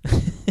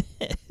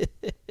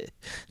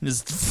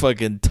 his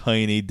fucking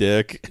tiny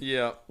dick.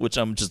 Yeah. Which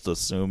I'm just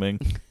assuming.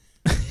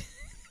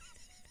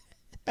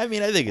 I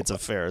mean, I think it's a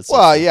fair assumption.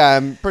 Well, yeah,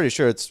 I'm pretty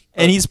sure it's.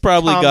 And he's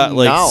probably got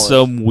like knowledge.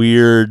 some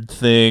weird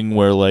thing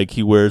where like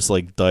he wears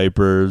like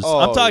diapers. Oh,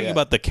 I'm talking yeah.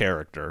 about the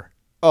character.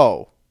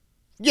 Oh,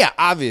 yeah,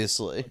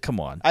 obviously. Come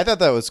on. I thought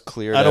that was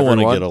clear. I don't want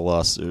to everyone. get a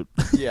lawsuit.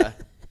 Yeah,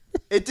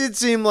 it did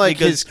seem like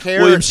Because his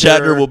character. William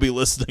Shatner will be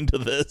listening to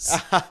this.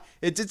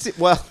 It did.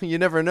 Well, you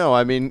never know.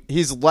 I mean,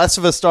 he's less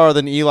of a star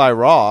than Eli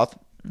Roth.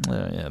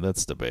 Yeah,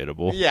 that's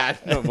debatable. Yeah.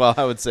 No, well,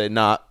 I would say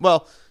not.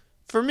 Well,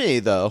 for me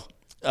though.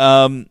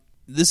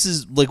 This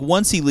is like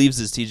once he leaves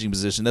his teaching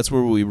position, that's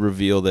where we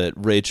reveal that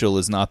Rachel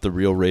is not the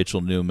real Rachel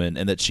Newman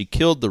and that she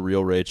killed the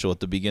real Rachel at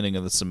the beginning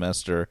of the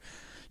semester.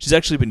 She's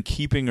actually been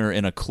keeping her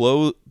in a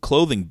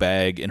clothing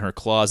bag in her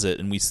closet,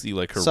 and we see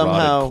like her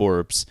Somehow rotted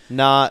corpse.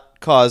 Not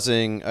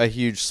causing a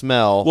huge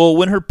smell. Well,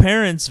 when her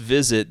parents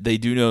visit, they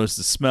do notice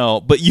the smell,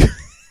 but you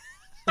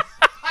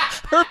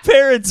her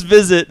parents'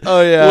 visit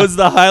was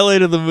the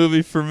highlight of the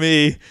movie for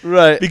me.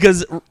 Right.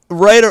 Because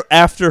right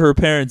after her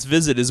parents'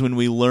 visit is when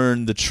we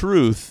learn the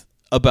truth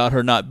about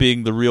her not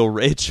being the real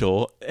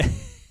Rachel.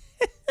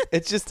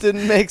 It just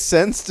didn't make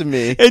sense to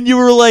me. And you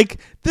were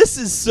like, this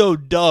is so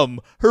dumb.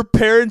 Her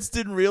parents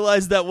didn't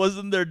realize that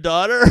wasn't their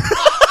daughter.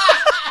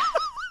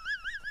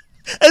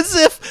 As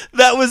if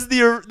that was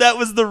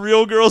the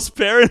real girl's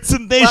parents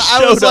and they showed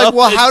I was like, up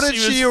well, and how did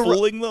she was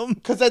fooling them?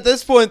 Because at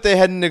this point they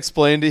hadn't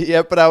explained it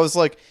yet, but I was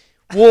like,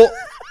 well,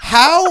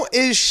 how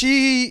is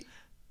she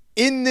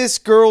in this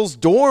girl's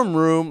dorm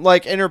room?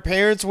 Like, and her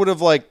parents would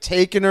have like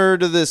taken her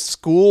to this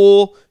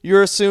school,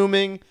 you're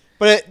assuming.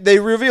 But they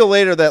reveal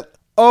later that,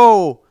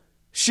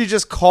 she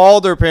just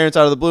called her parents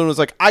out of the blue and was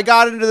like, I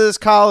got into this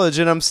college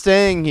and I'm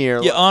staying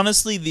here. Yeah,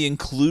 honestly, the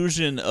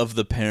inclusion of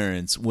the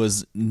parents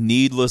was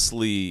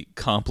needlessly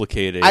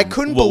complicating. I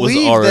couldn't what was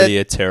believe already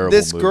that a terrible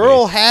this movie.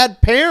 girl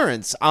had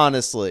parents,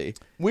 honestly.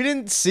 We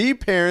didn't see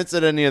parents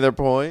at any other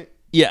point.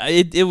 Yeah,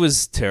 it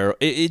was terrible.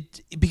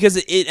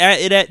 Because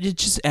it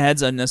just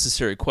adds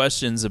unnecessary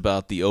questions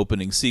about the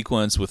opening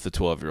sequence with the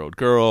 12-year-old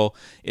girl.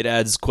 It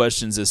adds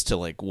questions as to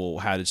like, well,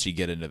 how did she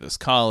get into this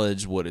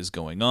college? What is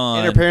going on?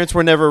 And her parents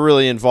were never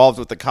really involved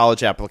with the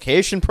college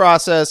application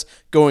process,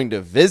 going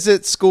to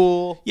visit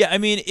school. Yeah, I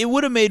mean, it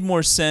would have made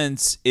more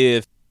sense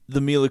if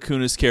the Mila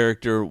Kunis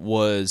character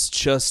was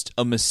just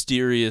a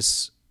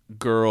mysterious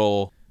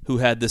girl who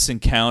had this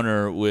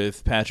encounter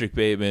with Patrick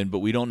Bateman, but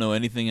we don't know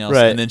anything else.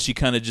 Right. And then she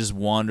kind of just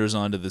wanders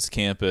onto this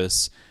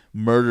campus,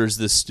 murders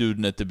this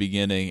student at the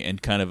beginning,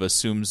 and kind of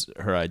assumes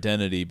her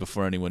identity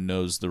before anyone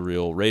knows the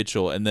real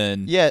Rachel. And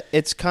then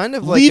it's kind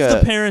of like leave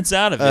the parents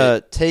out of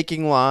it.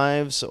 Taking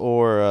Lives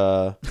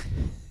or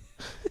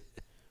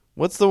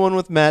what's the one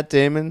with Matt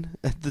Damon,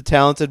 The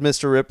Talented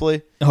Mr.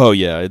 Ripley? Oh,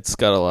 yeah, it's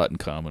got a lot in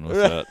common with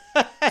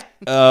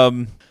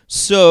that.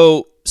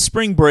 So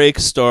spring break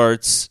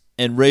starts.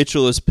 And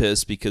Rachel is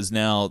pissed because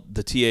now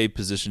the TA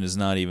position is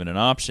not even an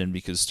option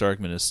because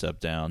Starkman has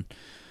stepped down.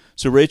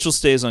 So Rachel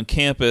stays on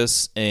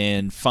campus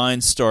and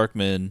finds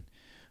Starkman,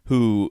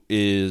 who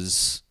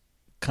is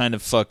kind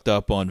of fucked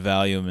up on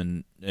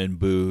Valium and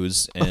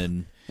booze.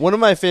 And one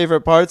of my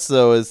favorite parts,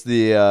 though, is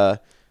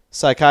the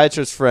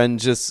psychiatrist friend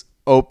just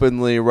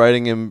openly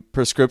writing him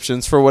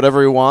prescriptions for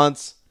whatever he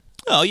wants.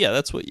 Oh, yeah,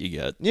 that's what you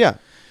get. Yeah.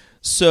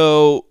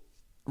 So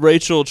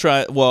Rachel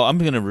I'm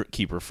going to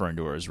keep referring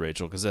to her as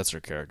Rachel because that's her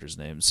character's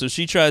name. So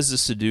she tries to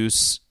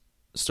seduce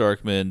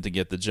Starkman to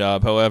get the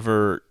job.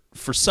 However,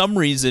 for some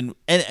reason,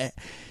 and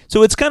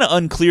so it's kind of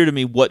unclear to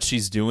me what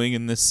she's doing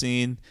in this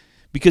scene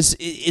because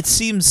it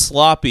seems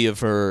sloppy of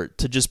her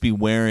to just be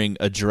wearing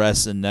a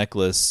dress and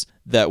necklace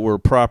that were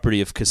property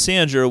of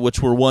Cassandra,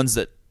 which were ones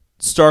that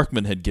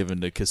Starkman had given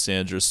to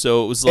Cassandra.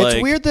 So it was like,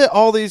 it's weird that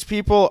all these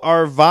people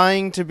are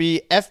vying to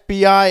be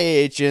FBI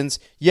agents,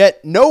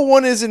 yet no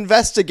one is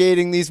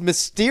investigating these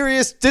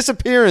mysterious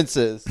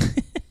disappearances.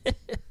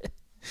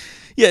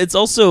 Yeah, it's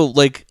also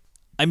like,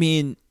 I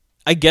mean,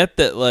 I get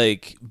that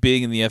like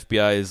being in the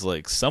FBI is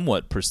like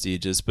somewhat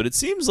prestigious, but it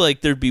seems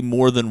like there'd be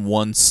more than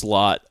one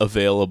slot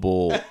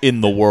available in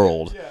the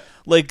world. Yeah.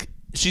 Like,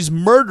 she's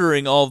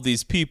murdering all of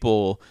these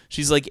people.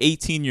 She's like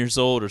 18 years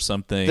old or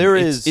something.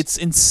 It's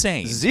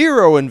insane.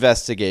 Zero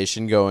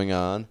investigation going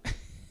on.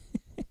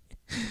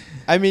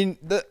 I mean,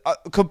 the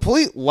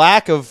complete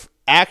lack of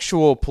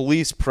actual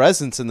police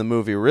presence in the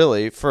movie,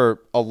 really,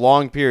 for a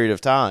long period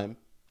of time.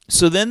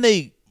 So then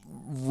they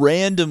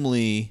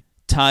randomly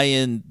tie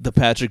in the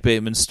Patrick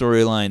Bateman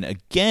storyline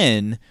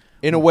again.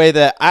 In a way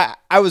that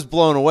I was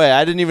blown away.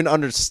 I didn't even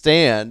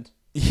understand.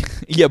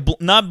 Yeah,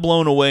 not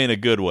blown away in a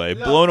good way.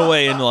 Blown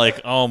away in like,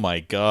 oh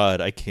my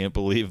God, I can't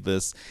believe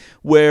this.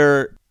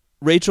 Where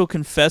Rachel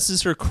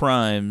confesses her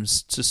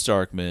crimes to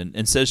Starkman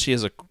and says she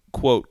has a,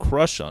 quote,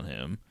 crush on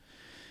him.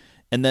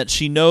 And that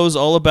she knows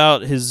all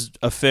about his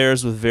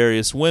affairs with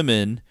various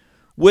women,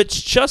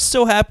 which just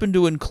so happened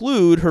to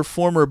include her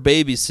former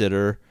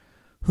babysitter,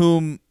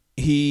 whom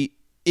he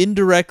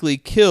indirectly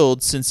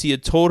killed since he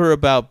had told her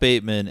about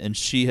Bateman and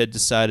she had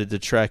decided to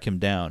track him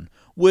down.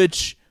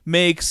 Which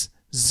makes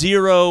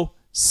zero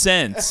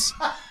sense.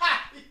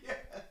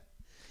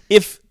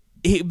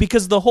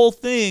 because the whole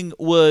thing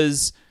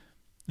was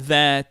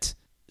that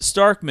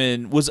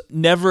Starkman was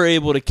never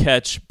able to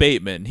catch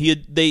Bateman.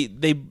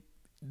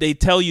 They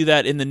tell you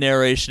that in the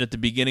narration at the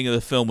beginning of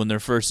the film when they're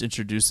first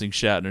introducing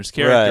Shatner's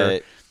character.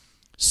 Right.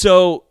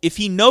 So if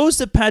he knows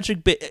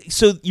that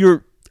so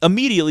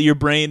immediately your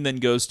brain then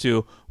goes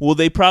to, well,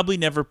 they probably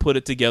never put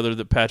it together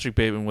that Patrick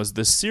Bateman was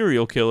the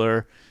serial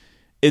killer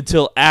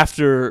until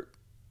after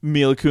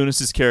Mila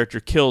Kunis' character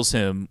kills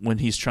him when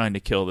he's trying to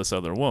kill this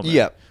other woman.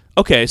 Yep.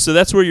 Okay, so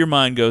that's where your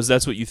mind goes.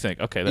 That's what you think.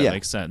 Okay, that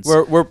makes sense.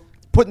 We're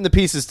putting the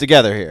pieces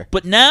together here.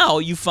 But now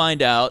you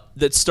find out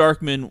that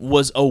Starkman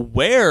was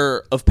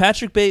aware of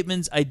Patrick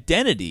Bateman's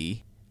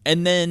identity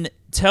and then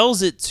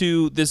tells it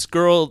to this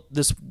girl,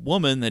 this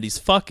woman that he's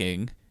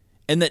fucking,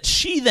 and that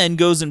she then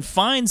goes and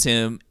finds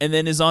him and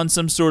then is on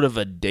some sort of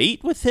a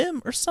date with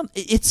him or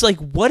something. It's like,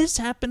 what is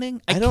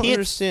happening? I don't can't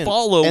understand.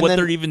 follow And what then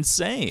they're even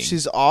saying.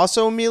 She's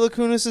also Mila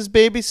Kunis'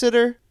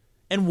 babysitter?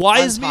 And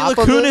why on is Mila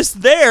top of Kunis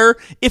there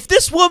if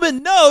this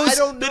woman knows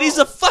don't that know. he's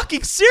a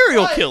fucking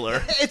serial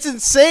killer? It's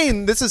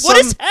insane. This is What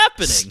some is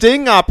happening?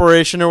 sting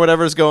operation or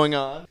whatever's going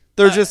on.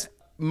 They're just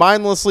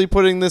mindlessly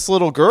putting this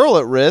little girl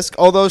at risk,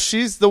 although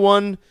she's the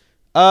one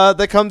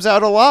that comes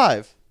out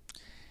alive.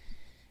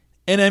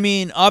 And I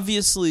mean,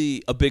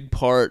 obviously, a big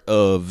part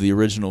of the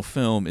original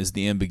film is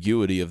the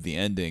ambiguity of the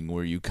ending,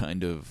 where you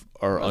kind of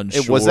are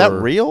unsure. Was that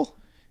real?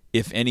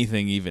 If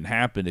anything even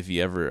happened, if he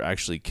ever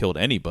actually killed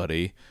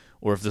anybody,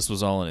 or if this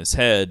was all in his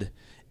head.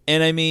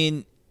 And I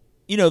mean,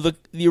 you know,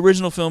 the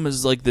original film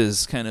is like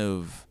this kind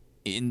of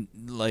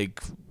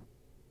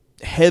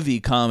heavy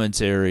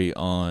commentary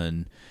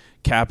on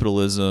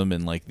capitalism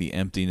and like the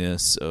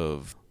emptiness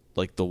of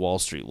like the Wall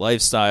Street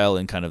lifestyle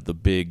and kind of the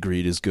big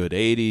greed is good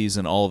 80s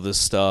and all of this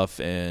stuff.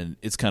 And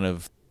it's kind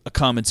of a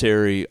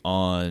commentary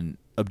on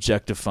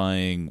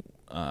objectifying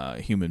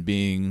human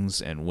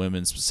beings and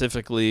women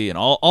specifically, and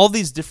all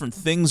these different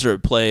things are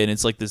at play, and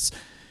it's like this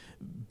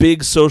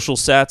big social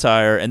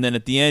satire. And then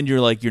at the end you're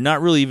like, you're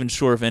not really even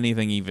sure if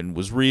anything even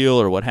was real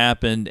or what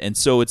happened. And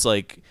so it's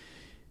like,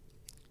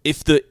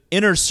 if the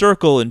inner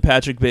circle in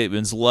Patrick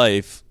Bateman's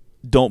life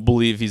don't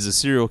believe he's a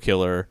serial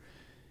killer,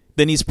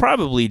 then he's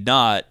probably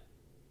not,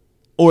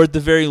 or at the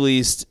very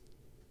least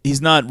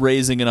he's not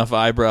raising enough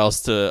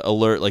eyebrows to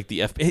alert like the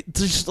FBI.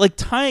 Just like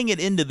tying it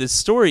into this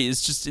story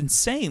is just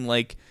insane.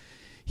 Like,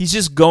 he's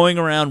just going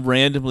around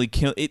randomly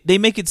killing. They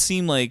make it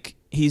seem like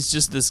he's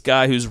just this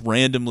guy who's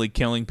randomly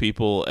killing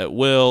people at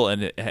will,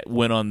 and it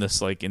went on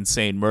this like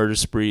insane murder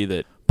spree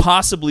that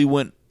possibly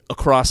went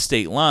across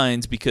state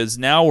lines, because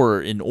now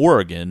we're in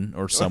Oregon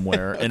or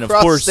somewhere, and of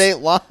course state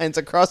lines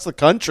across the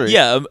country.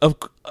 Yeah,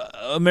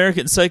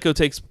 American Psycho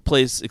takes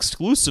place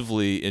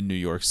exclusively in New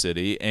York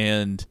City,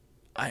 and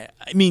I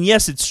mean,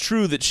 yes, it's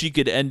true that she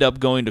could end up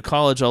going to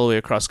college all the way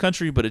across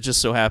country, but it just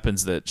so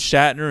happens that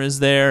Shatner is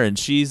there and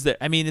she's there.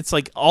 I mean, it's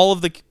like all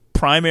of the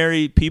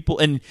primary people,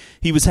 and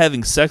he was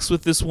having sex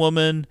with this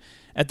woman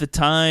at the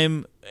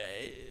time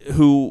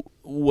who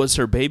was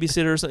her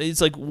babysitter or something.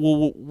 It's like,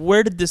 well,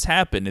 where did this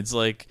happen? It's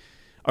like,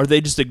 are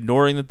they just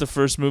ignoring that the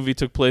first movie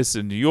took place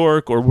in New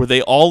York, or were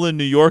they all in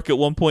New York at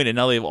one point and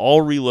now they've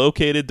all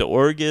relocated to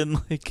Oregon?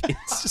 Like,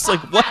 it's just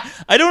like, what?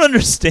 I don't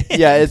understand.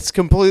 Yeah, it's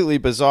completely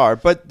bizarre.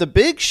 But the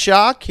big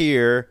shock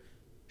here,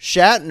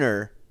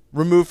 Shatner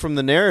removed from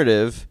the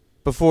narrative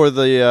before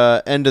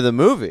the end of the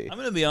movie. I'm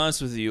going to be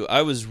honest with you.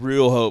 I was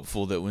real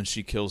hopeful that when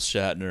she kills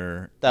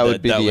Shatner, that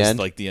would be the was end.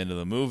 Like the end of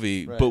the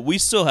movie. Right. But we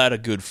still had a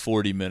good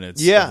 40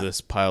 minutes of this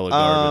pile of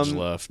garbage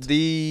left.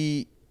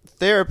 The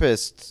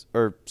therapist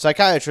or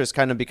psychiatrist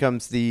kind of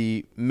becomes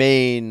the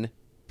main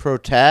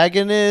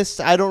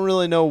protagonist. I don't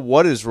really know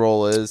what his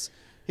role is.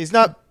 He's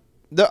not.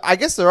 I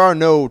guess there are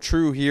no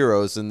true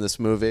heroes in this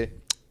movie.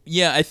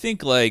 Yeah, I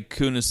think like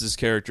Kunis'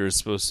 character is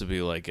supposed to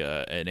be like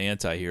an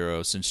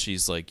anti-hero, since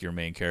she's like your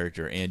main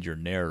character and your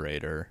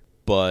narrator.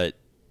 But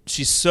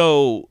she's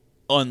so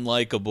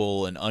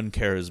unlikable and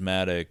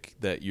uncharismatic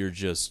that you're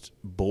just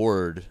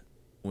bored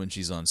when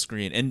she's on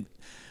screen. And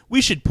we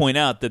should point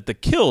out that the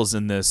kills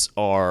in this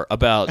are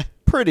about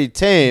pretty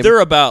tame.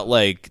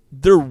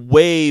 They're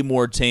way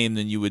more tame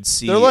than you would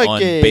see like on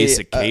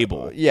basic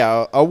cable. A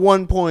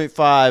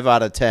 1.5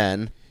 out of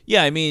 10.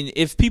 Yeah, I mean,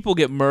 if people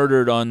get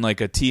murdered on like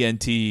a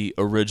TNT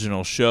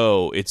original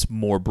show, it's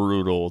more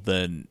brutal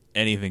than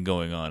anything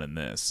going on in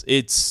this.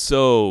 It's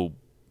so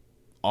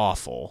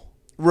awful.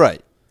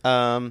 Right.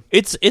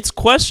 It's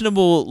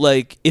questionable,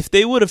 like, if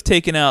they would have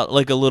taken out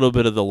like a little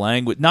bit of the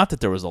language, not that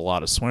there was a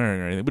lot of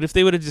swearing or anything, but if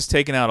they would have just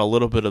taken out a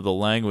little bit of the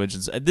language,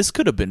 this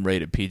could have been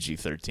rated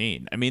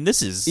PG-13. I mean,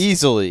 this is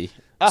easily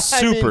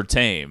super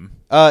tame.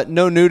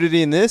 No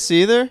nudity in this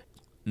either?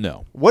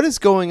 No. What is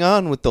going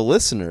on with the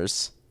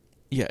listeners?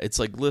 Yeah, it's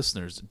like,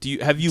 listeners,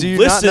 have you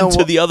listened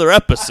to the other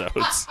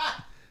episodes?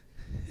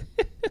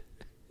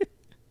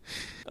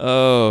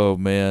 Oh,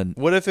 man.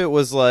 What if it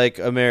was like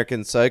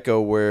American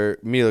Psycho, where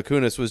Mila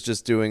Kunis was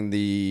just doing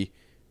the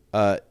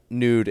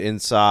nude in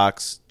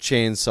socks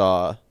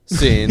chainsaw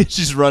scene?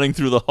 She's running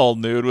through the hall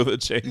nude with a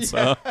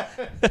chainsaw.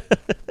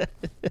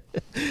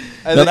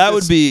 Yeah. I Now think that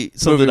this would be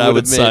something movie I would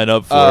would have sign made,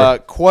 up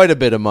for. Quite a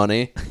bit of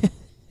money.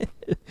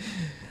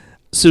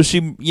 So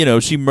she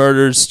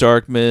murders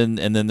Starkman,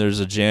 and then there's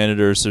a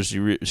janitor, so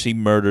she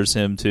murders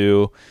him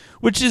too,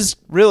 which is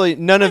Really,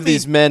 none of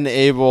these men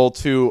able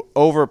to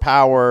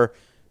overpower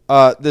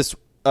this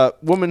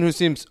woman who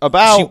seems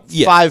about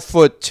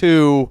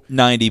 5'2",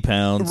 90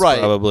 pounds, Right.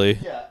 probably.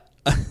 Yeah.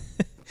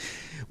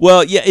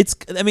 Well, yeah,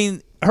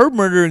 her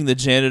murdering the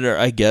janitor,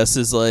 I guess,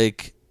 is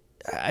like,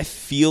 I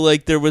feel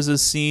like there was a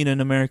scene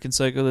in American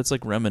Psycho that's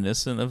like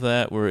reminiscent of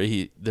that, where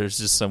there's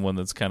just someone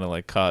that's kind of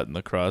like caught in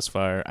the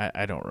crossfire.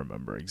 I don't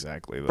remember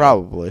exactly, though.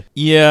 Probably.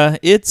 Yeah,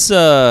 it's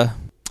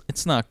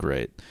not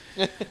great.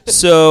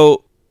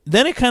 So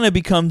then it kind of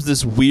becomes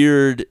this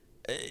weird,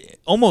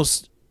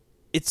 almost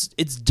it's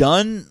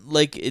done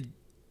like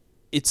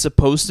it's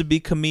supposed to be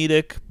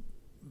comedic,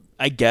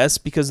 I guess,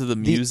 because of the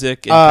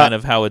music and kind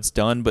of how it's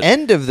done. But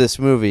end of this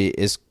movie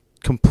is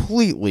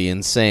completely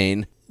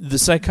insane. The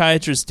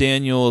psychiatrist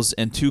Daniels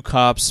and two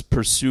cops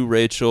pursue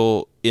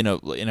Rachel in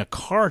a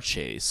car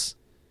chase,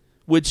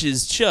 which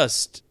is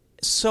just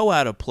so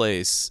out of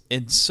place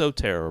and so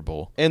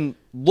terrible And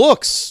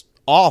looks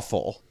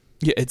awful.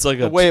 Yeah, it's like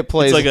the way it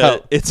plays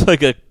out. It's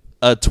like a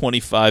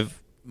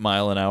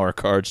 25-mile-an-hour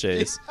car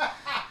chase.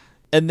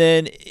 And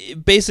then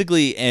it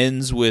basically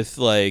ends with,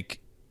 like,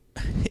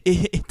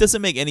 it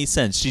doesn't make any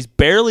sense. She's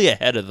barely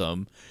ahead of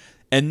them.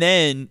 And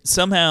then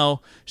somehow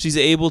she's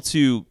able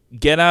to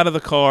get out of the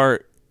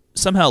car,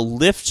 somehow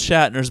lift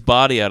Shatner's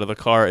body out of the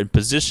car and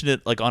position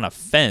it, like, on a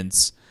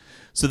fence,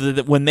 so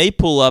that when they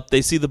pull up,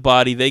 they see the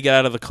body, they get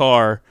out of the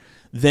car.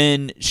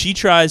 Then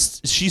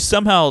she's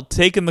somehow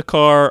taken her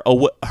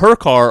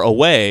car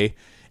away,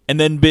 and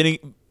then been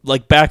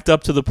like backed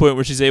up to the point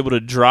where she's able to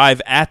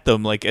drive at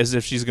them, like as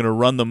if she's going to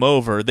run them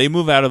over. They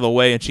move out of the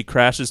way, and she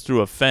crashes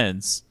through a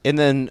fence. And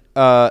then,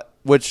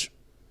 which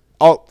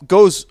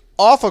goes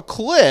off a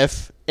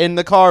cliff, and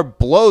the car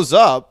blows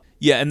up.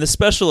 Yeah, and the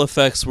special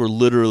effects were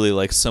literally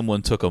like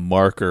someone took a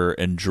marker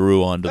and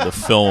drew onto the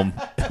film,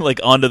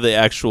 like onto the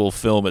actual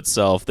film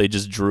itself. They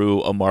just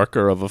drew a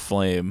marker of a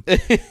flame.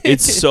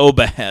 It's so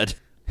bad.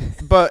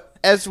 But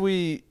as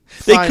we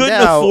They find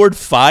couldn't out, afford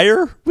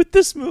fire with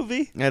this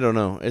movie? I don't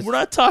know. We're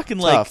not talking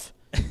tough.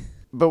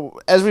 But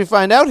as we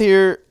find out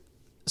here,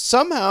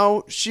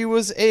 somehow she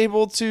was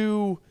able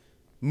to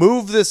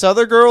move this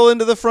other girl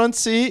into the front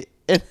seat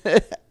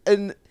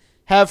and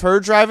have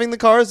her driving the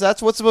cars.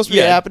 That's what's supposed to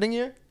be happening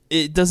here?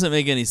 It doesn't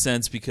make any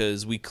sense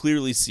because we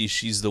clearly see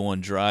she's the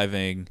one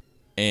driving,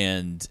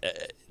 and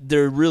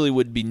there really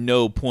would be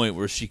no point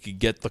where she could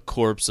get the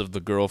corpse of the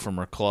girl from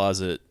her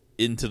closet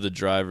into the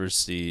driver's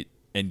seat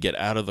and get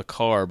out of the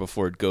car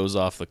before it goes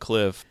off the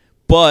cliff.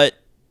 But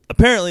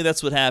apparently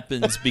that's what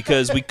happens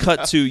because we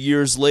cut to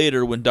years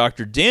later when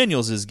Dr.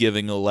 Daniels is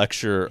giving a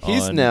lecture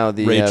He's on now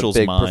the Rachel's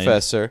big mind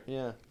professor.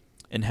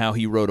 and how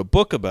he wrote a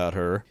book about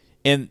her.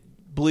 And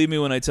believe me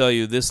when I tell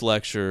you, this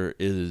lecture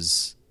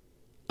is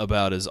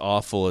about as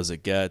awful as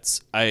it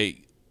gets.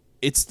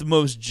 It's the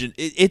most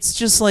it's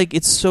just like,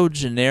 it's so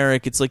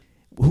generic. It's like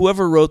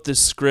whoever wrote this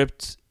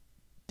script,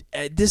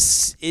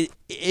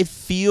 it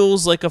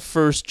feels like a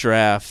first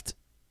draft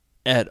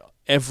at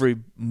every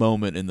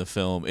moment in the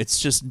film. It's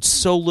just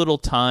so little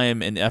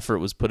time and effort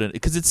was put in,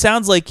 because it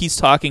sounds like he's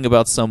talking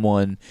about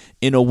someone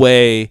in a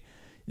way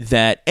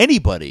that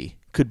anybody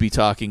could be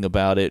talking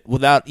about it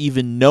without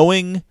even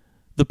knowing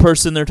the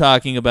person they're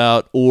talking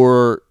about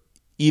or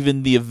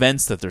even the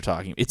events that they're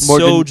talking. It's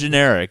so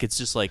generic. It's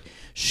just like,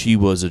 she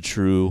was a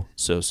true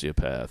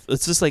sociopath.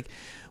 It's just like,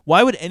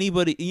 why would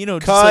anybody,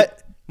 just Cut. like,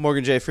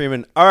 Morgan J.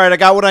 Freeman. All right, I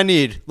got what I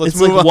need. Let's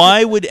it's move like, on.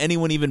 why would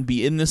anyone even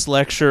be in this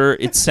lecture?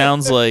 It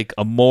sounds like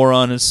a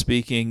moron is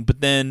speaking.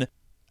 But then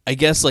I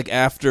guess like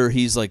after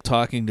he's like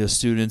talking to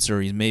students,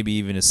 or he maybe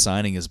even is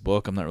signing his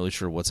book, I'm not really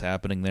sure what's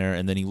happening there.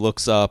 And then he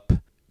looks up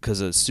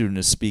because a student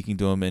is speaking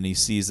to him, and he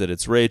sees that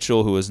it's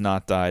Rachel, who has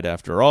not died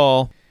after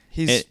all.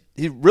 He's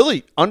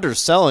really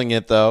underselling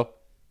it, though.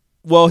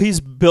 Well, he's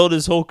built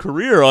his whole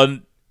career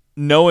on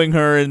knowing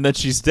her and that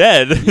she's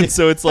dead. And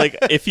so it's like,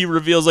 if he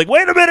reveals, like,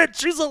 wait a minute,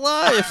 she's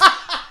alive,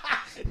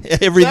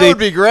 everything, That would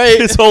be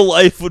great. His whole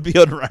life would be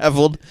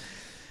unraveled.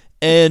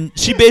 And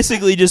she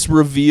basically just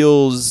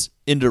reveals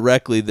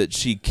indirectly that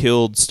she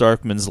killed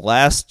Starkman's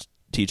last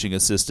teaching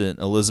assistant,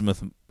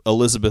 Elizabeth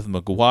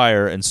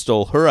McGuire, and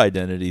stole her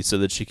identity so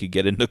that she could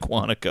get into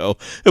Quantico.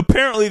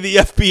 Apparently the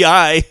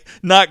FBI,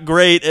 not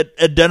great at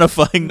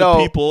identifying the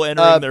people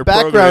entering their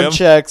background program.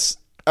 checks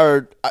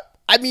are,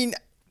 I mean,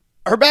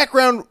 her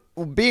background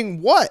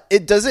being what?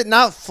 Does it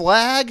not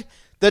flag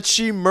that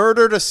she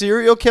murdered a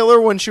serial killer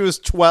when she was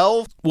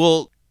 12?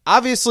 Well,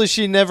 obviously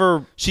she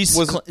never she's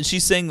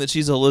saying that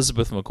she's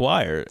Elizabeth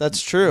McGuire.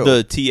 That's true.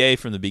 The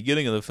TA from the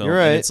beginning of the film. You're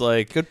right. And it's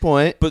like, good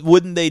point. But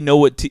wouldn't they know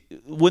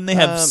wouldn't they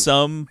have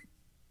some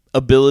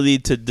ability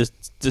to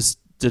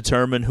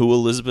determine who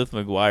Elizabeth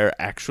McGuire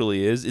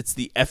actually is? It's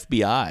the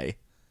FBI.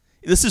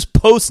 This is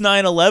post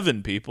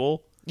 9/11,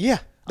 people. Yeah.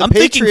 I'm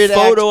thinking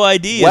photo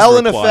ID is required.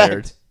 In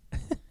effect.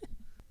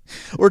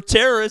 Or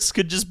terrorists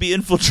could just be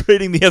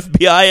infiltrating the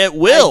FBI at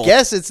will. I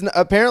guess it's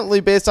apparently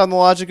based on the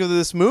logic of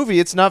this movie.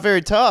 It's not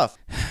very tough.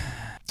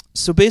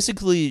 So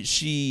basically,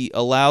 she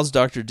allows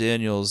Dr.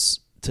 Daniels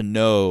to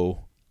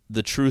know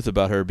the truth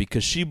about her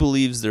because she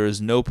believes there is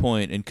no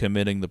point in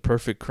committing the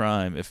perfect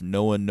crime if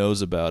no one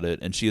knows about it,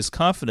 and she is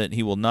confident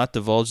he will not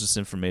divulge this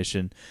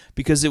information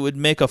because it would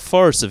make a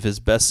farce of his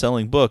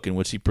best-selling book in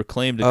which he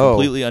proclaimed to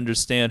completely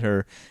understand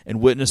her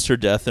and witnessed her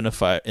death in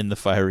the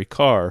fiery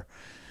car.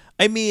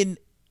 I mean,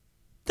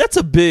 that's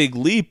a big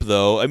leap,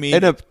 though. I mean,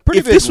 And a pretty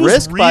if big this was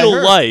risk by real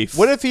her. life,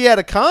 What if he had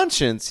a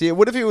conscience?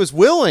 What if he was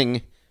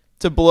willing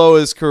to blow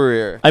his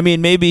career? I mean,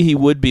 maybe he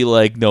would be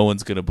like, no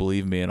one's going to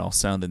believe me and I'll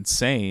sound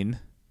insane.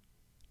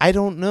 I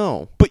don't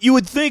know. But you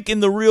would think in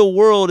the real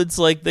world, it's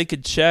like they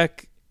could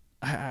check.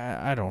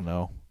 I don't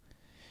know.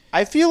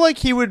 I feel like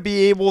he would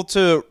be able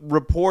to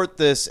report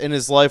this and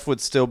his life would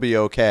still be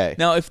okay.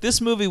 Now, if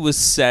this movie was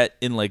set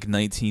in like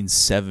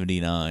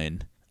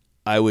 1979,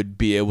 I would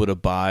be able to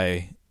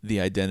buy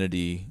the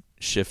identity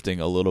shifting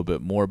a little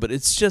bit more. But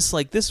it's just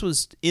like this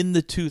was in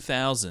the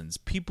 2000s.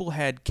 People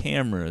had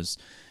cameras.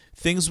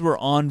 Things were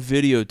on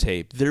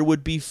videotape. There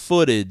would be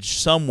footage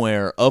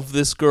somewhere of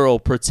this girl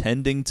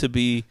pretending to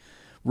be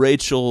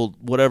Rachel,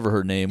 whatever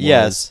her name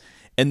was,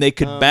 and they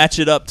could match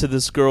it up to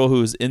this girl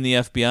who's in the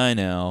FBI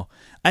now.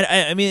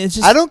 I mean, it's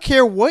just... I don't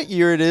care what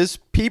year it is.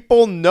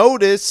 People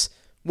notice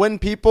when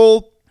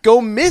people go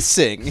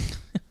missing.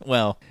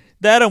 Well,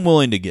 that I'm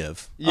willing to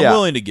give. Yeah. I'm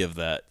willing to give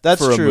that.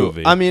 That's for true. A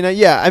movie. I mean,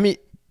 yeah. I mean,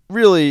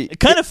 really, it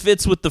kind of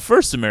fits with the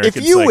first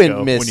American if you Psycho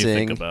went missing, when you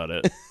think about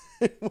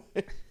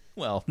it.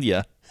 Well,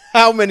 yeah.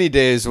 How many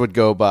days would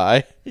go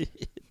by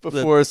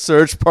before a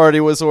search party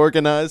was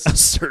organized? A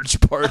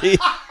search party.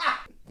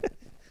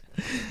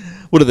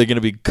 What are they going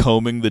to be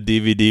combing the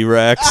DVD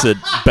racks at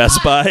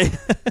Best Buy?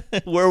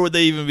 Where would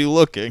they even be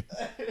looking?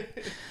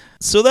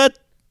 So that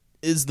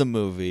is the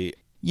movie.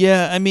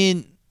 Yeah, I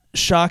mean,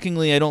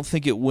 shockingly, I don't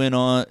think it went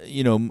on.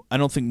 I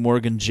don't think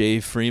Morgan J.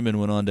 Freeman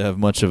went on to have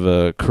much of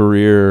a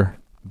career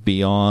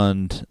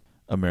beyond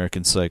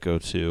American Psycho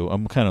 2.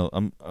 I'm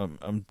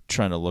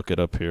trying to look it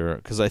up here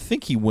because I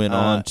think he went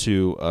on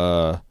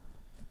to.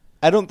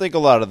 I don't think a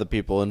lot of the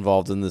people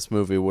involved in this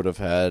movie would have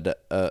had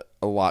a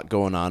lot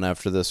going on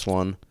after this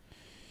one.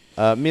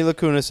 Mila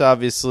Kunis,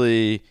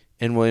 obviously,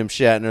 and William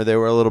Shatner, they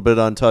were a little bit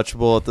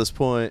untouchable at this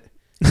point.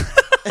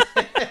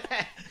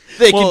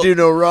 They can do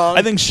no wrong.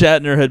 I think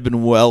Shatner had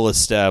been well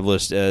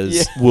established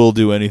as will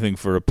do anything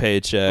for a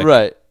paycheck.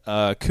 Right.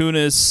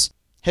 Kunis.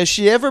 Has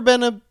she ever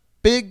been a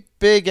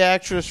big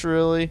actress,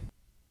 really?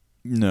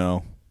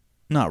 No,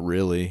 not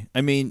really.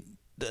 I mean,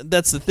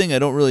 that's the thing. I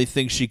don't really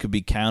think she could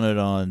be counted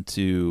on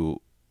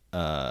to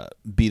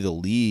be the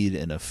lead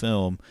in a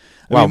film.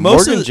 Wow,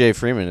 Morgan J.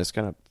 Freeman is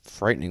kind of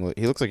frightening.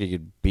 He looks like he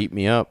could beat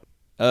me up.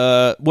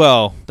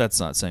 Well, that's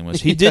not saying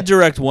much. He did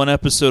direct one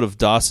episode of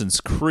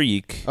Dawson's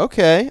Creek.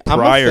 Okay, I'm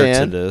a prior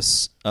fan. to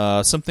this,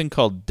 something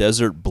called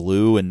Desert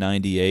Blue in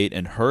 '98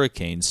 and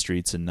Hurricane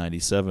Streets in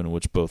 '97,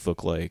 which both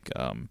look like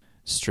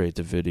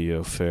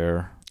straight-to-video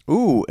fare.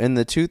 Ooh, and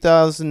the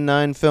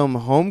 2009 film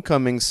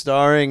Homecoming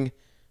starring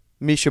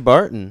Misha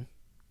Barton.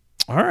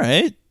 All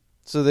right.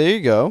 So there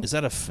you go. Is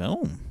that a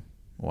film?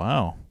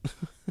 Wow.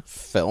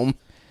 Film.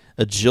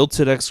 A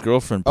jilted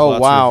ex-girlfriend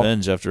plots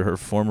revenge after her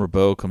former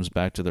beau comes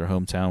back to their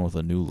hometown with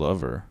a new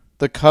lover.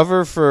 The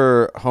cover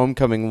for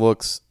Homecoming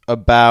looks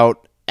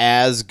about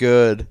as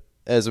good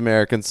as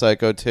American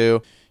Psycho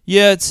 2.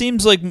 Yeah, it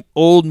seems like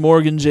old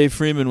Morgan J.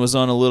 Freeman was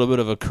on a little bit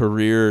of a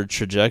career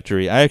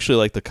trajectory. I actually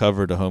like the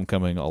cover to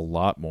Homecoming a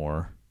lot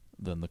more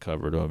than the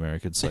cover to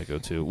American Psycho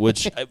 2,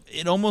 which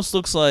it almost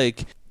looks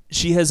like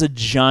she has a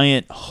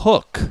giant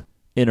hook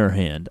in her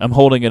hand. I'm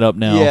holding it up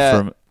now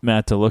for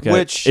Matt to look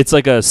at. It's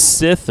like a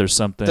Sith or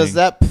something. Does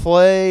that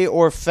play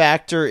or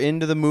factor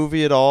into the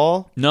movie at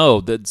all?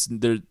 No,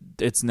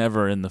 it's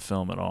never in the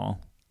film at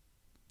all.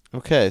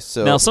 Okay,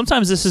 so now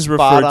sometimes this is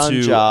referred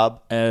to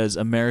as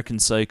American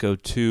Psycho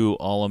 2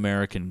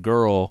 All-American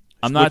Girl.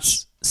 I'm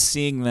not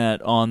seeing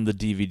that on the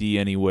DVD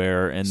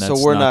anywhere, and that's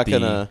so we're not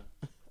gonna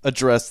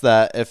address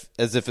that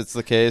as if it's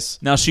the case.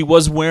 Now, she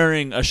was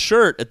wearing a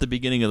shirt at the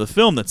beginning of the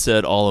film that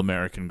said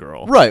All-American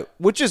Girl. Right,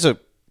 which is a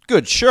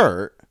good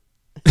shirt.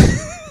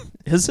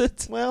 Is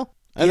it? Well,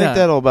 I think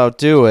that'll about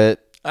do it.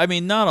 I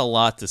mean, not a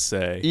lot to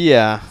say.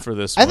 Yeah, for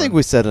this one. I think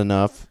we said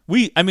enough.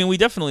 We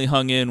definitely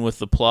hung in with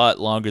the plot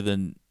longer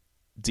than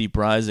Deep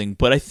Rising,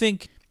 but I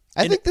think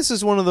this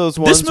is one of those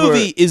ones. This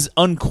movie is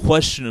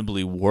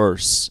unquestionably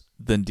worse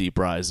than Deep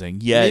Rising.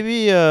 Yet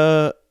maybe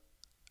I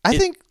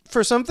think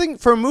for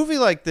a movie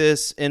like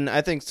this, and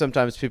I think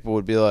sometimes people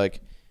would be like,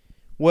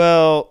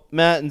 well,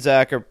 Matt and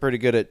Zach are pretty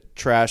good at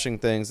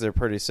trashing things. They're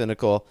pretty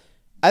cynical.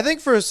 I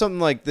think for something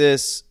like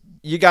this,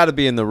 you got to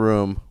be in the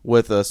room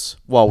with us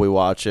while we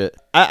watch it.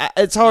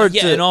 It's hard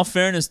to... in all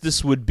fairness,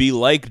 this would be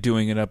like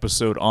doing an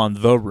episode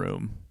on The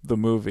Room, the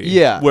movie.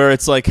 Yeah. Where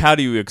it's like, how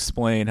do you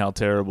explain how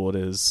terrible it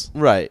is?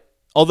 Right.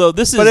 Although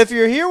this is... But if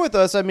you're here with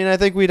us, I mean, I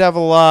think we'd have a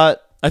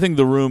lot... I think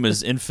The Room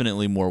is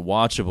infinitely more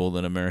watchable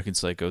than American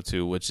Psycho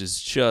 2, which is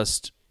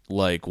just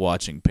like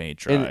watching paint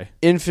dry. And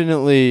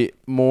infinitely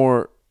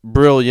more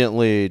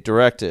brilliantly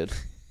directed.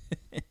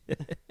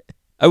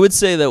 I would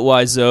say that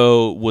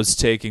Wiseau was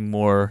taking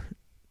more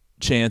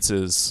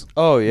chances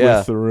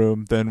with The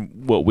Room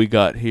than what we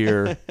got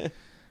here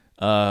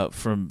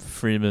from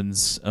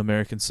Freeman's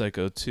American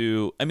Psycho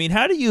 2. I mean,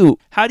 how do you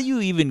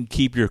even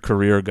keep your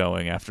career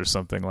going after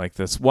something like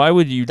this? Why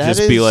would you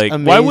just be like,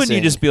 amazing. why wouldn't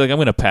you just be like, I'm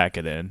going to pack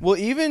it in? Well,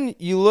 even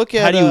you look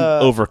at how do you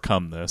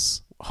overcome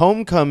this?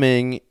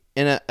 Homecoming,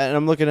 and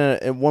I'm looking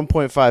at a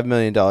 $1.5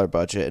 million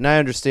budget, and I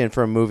understand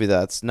for a movie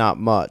that's not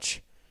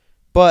much,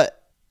 but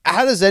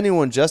how does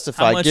anyone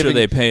justify How much giving are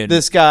they paying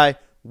this guy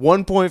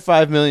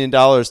 $1.5 million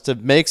to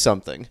make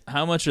something?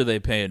 How much are they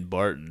paying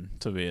Barton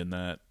to be in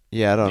that?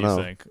 Yeah, I don't know.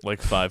 Think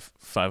like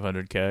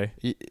 $500K.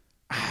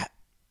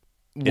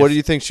 What do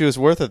you think she was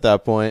worth at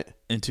that point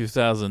in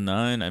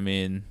 2009? I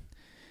mean,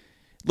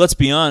 let's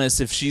be honest.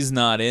 If she's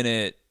not in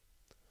it,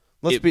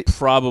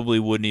 probably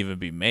wouldn't even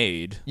be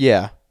made.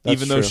 Yeah,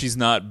 even though she's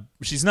not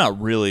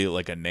really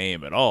like a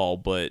name at all,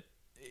 but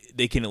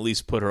they can at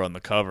least put her on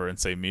the cover and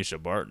say Misha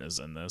Barton is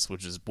in this,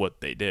 which is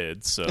what they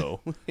did.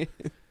 So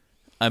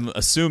I'm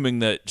assuming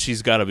that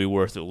she's got to be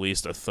worth at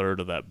least a third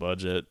of that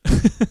budget,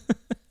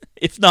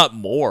 if not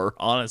more.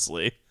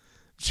 Honestly,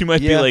 she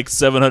might be like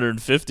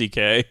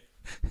 $750K,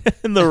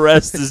 and the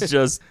rest is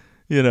just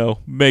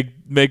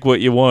make what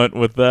you want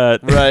with that.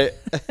 Right.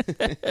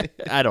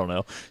 I don't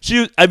know.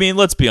 I mean,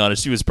 let's be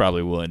honest. She was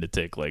probably willing to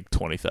take like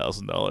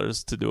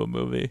 $20,000 to do a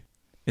movie.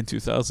 In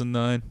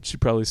 2009, she'd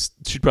probably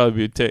take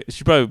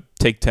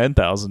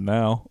 $10,000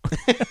 now.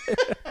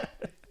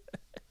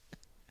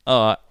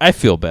 I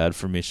feel bad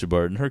for Misha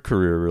Barton. Her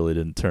career really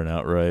didn't turn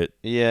out right.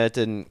 Yeah, it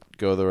didn't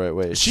go the right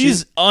way.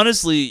 She's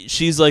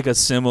like a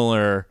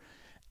similar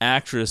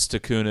actress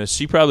to Kunis.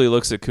 She probably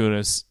looks at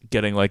Kunis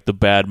getting like the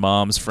Bad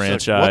Moms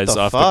franchise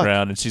off the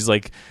ground, and she's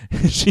like,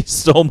 she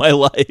stole my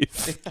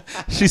life.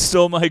 She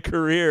stole my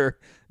career.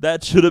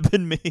 That should have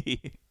been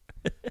me.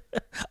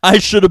 I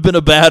should have been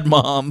a bad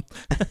mom.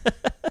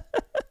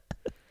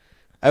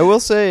 I will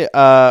say,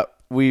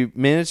 we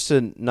managed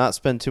to not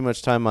spend too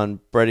much time on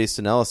Bret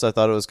Easton Ellis. I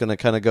thought it was going to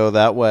kind of go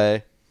that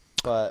way,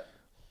 but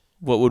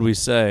what would we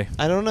say?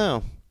 I don't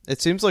know.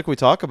 It seems like we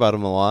talk about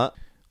him a lot.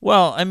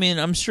 Well, I mean,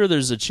 I'm sure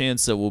there's a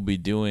chance that we'll be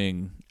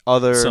doing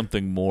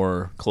something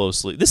more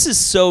closely. This is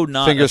so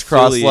not fingers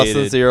crossed. Less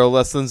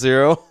than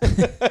zero.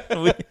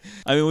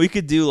 we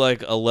could do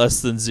like a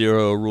less than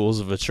zero Rules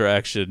of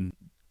Attraction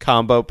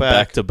combo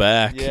back to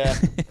back. Yeah.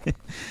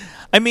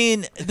 I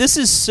mean, this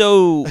is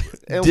so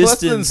and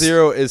Less Than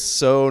Zero is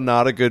so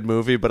not a good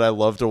movie, but I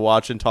love to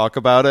watch and talk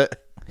about it.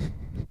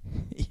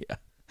 Yeah.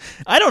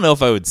 I don't know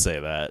if I would say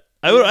that.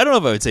 I don't know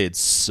if I would say it's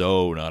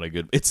so not a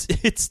good.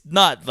 It's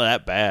not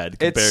that bad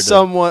compared it's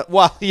somewhat.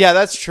 Well, yeah,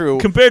 that's true.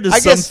 Compared to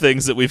some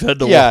things that we've had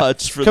to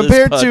watch for this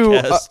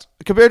podcast.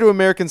 Compared to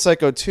American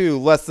Psycho 2,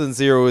 Less Than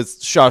Zero is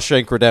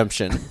Shawshank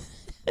Redemption.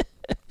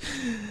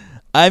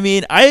 I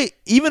mean,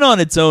 even on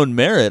its own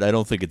merit, I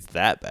don't think it's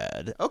that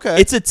bad.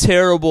 Okay. It's a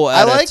terrible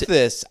I like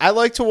this. I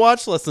like to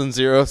watch Less Than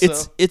Zero.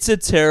 So. It's a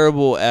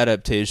terrible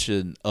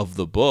adaptation of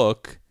the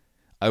book.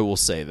 I will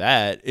say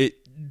that. It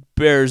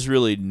bears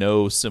really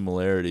no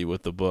similarity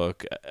with the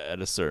book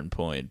at a certain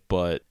point,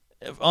 but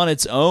on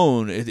its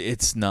own,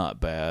 it's not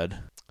bad.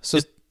 So,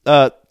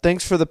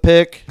 thanks for the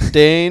pick,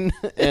 Dane.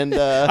 And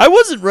I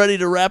wasn't ready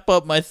to wrap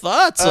up my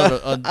thoughts on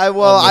this whole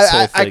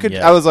thing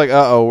yet. I was like,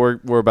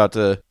 we're about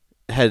to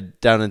head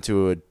down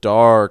into a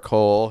dark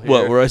hole here.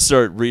 What, where I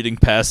start reading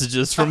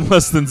passages from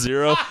Less Than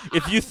Zero?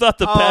 If you thought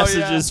the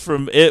passages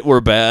from it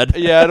were bad.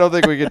 Yeah, I don't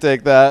think we could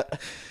take that.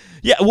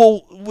 Yeah,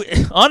 well,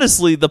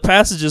 honestly, the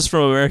passages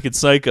from American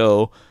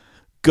Psycho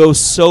go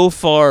so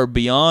far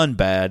beyond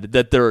bad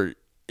that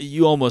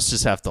you almost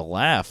just have to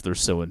laugh. They're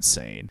so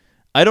insane.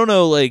 I don't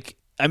know,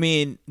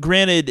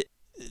 granted,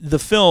 the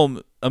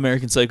film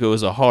American Psycho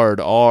is a hard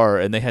R,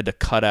 and they had to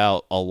cut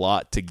out a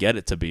lot to get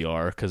it to be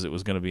R because it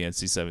was going to be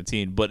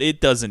NC-17, but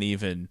it doesn't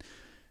even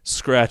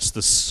scratch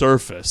the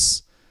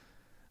surface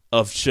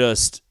of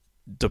just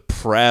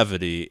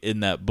depravity in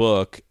that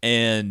book.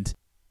 And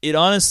it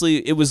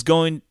honestly, it was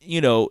going,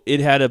 it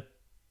had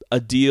a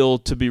deal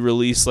to be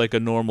released like a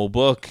normal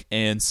book,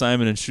 and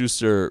Simon &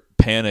 Schuster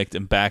panicked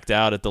and backed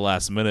out at the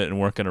last minute and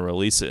weren't going to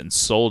release it and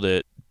sold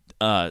it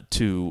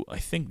to, I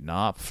think,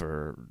 Knopf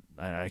for,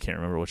 I can't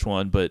remember which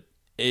one, but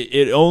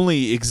it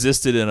only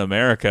existed in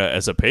America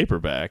as a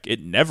paperback.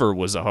 It never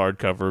was a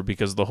hardcover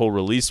because the whole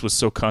release was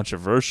so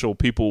controversial.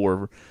 People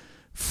were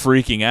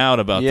freaking out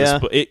about this.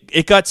 But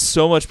it got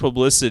so much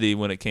publicity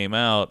when it came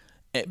out.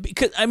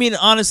 Because, I mean,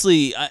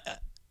 honestly,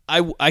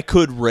 I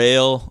could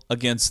rail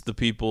against the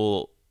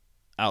people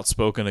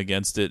outspoken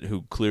against it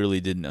who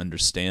clearly didn't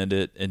understand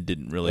it and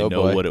didn't really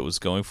know what it was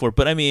going for.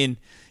 But, I mean,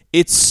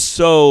 it's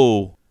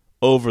so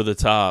over the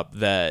top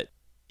that,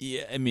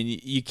 yeah, I mean,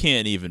 you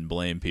can't even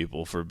blame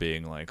people for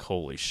being like,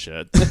 holy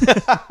shit.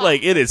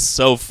 Like, it is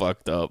so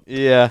fucked up.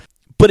 Yeah.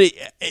 But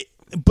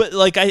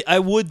I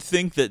would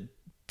think that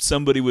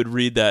somebody would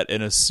read that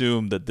and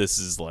assume that this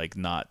is like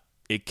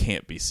it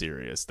can't be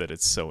serious, that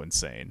it's so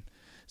insane.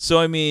 So,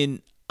 I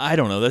mean, I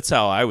don't know. That's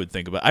how I would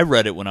think about it. I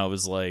read it when I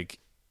was like,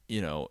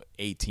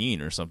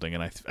 18 or something,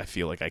 and I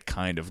feel like I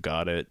kind of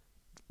got it.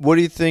 What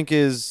do you think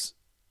is...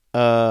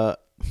 Never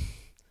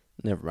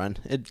mind.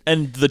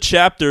 And the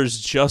chapters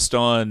just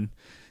on...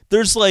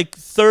 There's like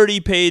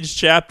 30-page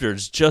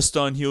chapters just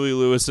on Huey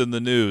Lewis and the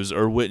News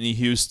or Whitney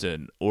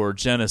Houston or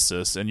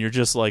Genesis, and you're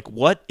just like,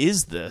 what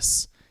is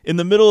this? In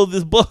the middle of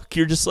this book,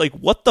 you're just like,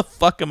 what the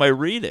fuck am I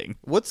reading?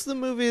 What's the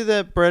movie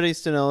that Bret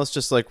Easton Ellis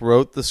just like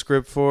wrote the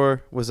script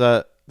for? Was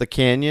that The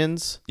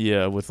Canyons?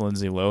 Yeah, with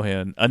Lindsay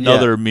Lohan.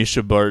 Another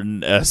Misha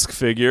Barton-esque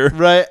figure.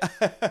 Right.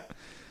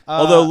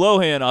 Although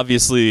Lohan,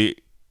 obviously,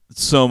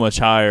 so much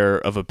higher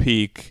of a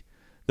peak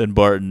than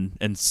Barton,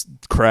 and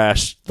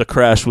the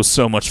crash was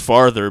so much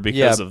farther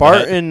because of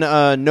Barton,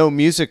 no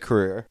music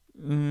career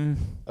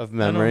of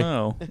memory. I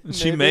don't know.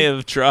 She may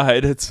have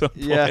tried at some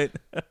point.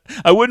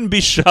 I wouldn't be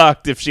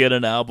shocked if she had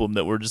an album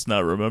that we're just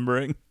not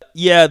remembering.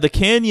 Yeah, The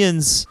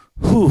Canyons,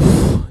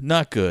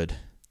 not good.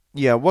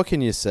 Yeah, what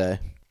can you say?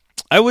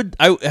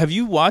 Have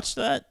you watched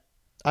that?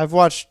 I've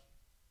watched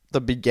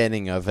the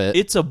beginning of it.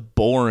 It's a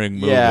boring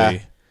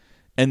movie,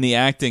 and the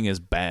acting is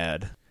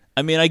bad.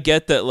 I mean, I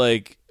get that,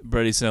 like,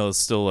 Bret Easton Ellis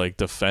still, like,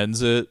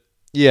 defends it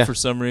for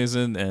some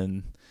reason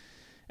and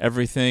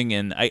everything,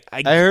 and I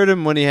heard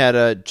him when he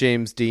had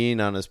James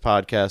Dean on his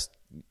podcast,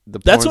 The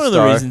Porn That's one of the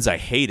Star. reasons I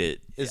hate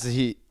it.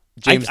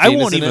 James I Dean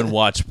won't is in even it?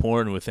 watch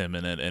porn with him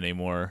in it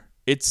anymore.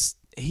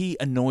 He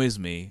annoys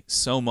me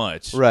so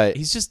much. Right.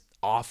 He's just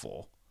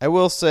awful. I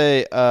will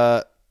say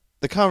the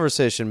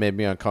conversation made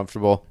me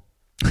uncomfortable.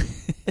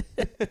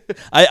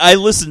 I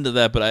listened to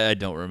that, but I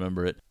don't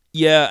remember it.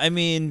 Yeah, I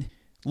mean,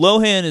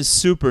 Lohan is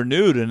super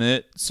nude in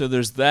it, so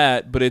there's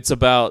that, but it's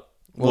about,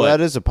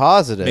 that is a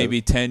positive.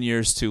 maybe 10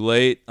 years too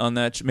late on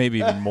that, maybe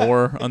even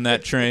more on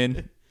that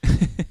train.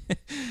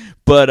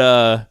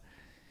 But,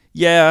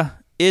 yeah,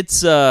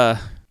 it's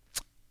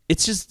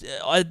just,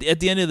 at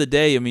the end of the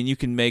day, I mean, you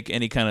can make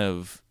any kind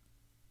of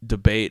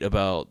debate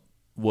about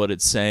what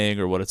it's saying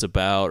or what it's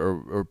about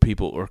or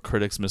people or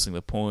critics missing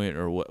the point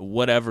or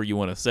whatever you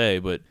want to say,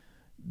 but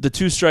the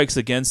two strikes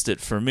against it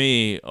for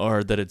me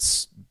are that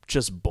it's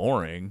just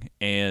boring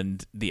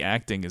and the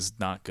acting is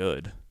not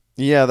good.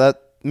 Yeah,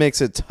 that makes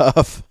it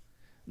tough.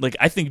 Like,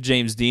 I think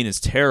James Dean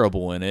is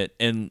terrible in it,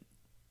 and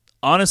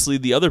honestly,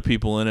 the other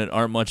people in it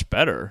aren't much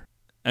better.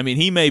 I mean,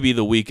 he may be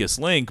the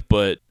weakest link,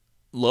 but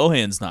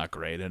Lohan's not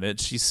great in it.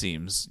 She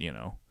seems,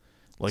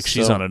 like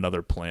she's on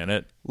another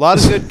planet. A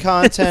lot of good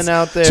content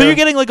out there. So you're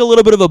getting like a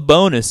little bit of a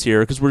bonus here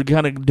because we're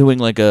kind of doing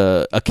like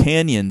a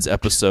Canyons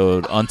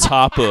episode on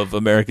top of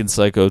American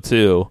Psycho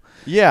 2.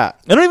 Yeah.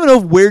 I don't even know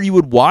where you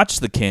would watch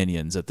the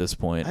Canyons at this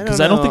point because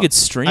I don't think it's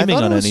streaming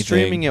on anything.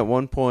 Streaming at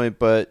one point,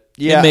 but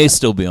yeah. It may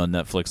still be on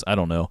Netflix. I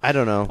don't know. I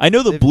don't know. I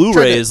know the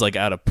Blu-ray is like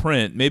out of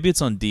print. Maybe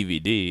it's on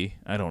DVD.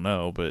 I don't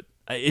know, but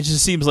it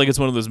just seems like it's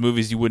one of those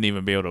movies you wouldn't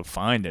even be able to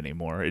find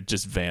anymore. It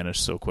just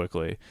vanished so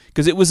quickly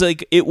because it was a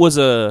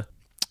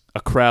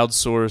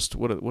crowdsourced,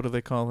 what do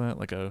they call that?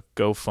 Like a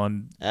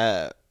GoFund?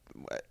 I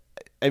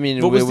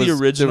mean, what was the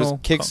original?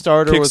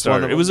 Kickstarter was one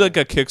of them. It was like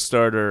a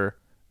Kickstarter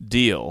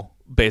deal,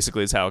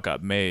 basically, is how it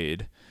got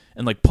made.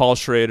 And like Paul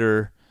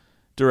Schrader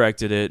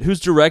directed it, who's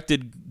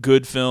directed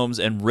good films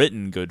and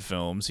written good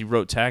films. He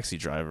wrote Taxi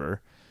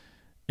Driver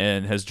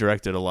and has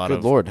directed a lot of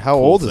Good Lord, how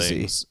cool old things.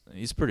 is he?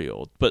 He's pretty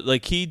old. But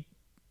like he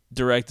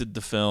directed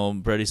the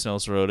film, Bret Easton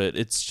Ellis wrote it.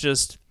 It's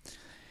just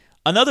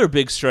another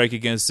big strike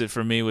against it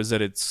for me was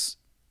that it's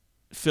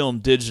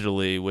filmed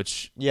digitally,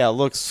 which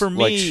looks for me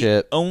like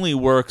shit. Only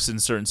works in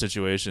certain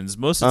situations.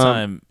 Most of the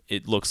time,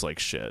 it looks like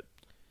shit.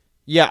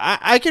 Yeah,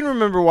 I can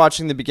remember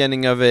watching the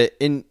beginning of it,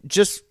 and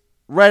just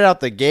right out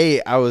the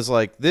gate, I was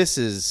like, "This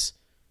is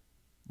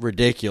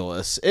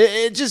ridiculous."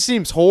 It just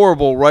seems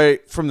horrible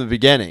right from the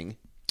beginning.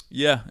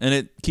 Yeah, and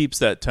it keeps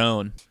that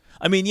tone.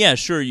 I mean, yeah,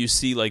 sure, you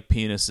see like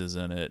penises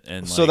in it,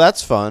 and so like,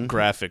 that's fun,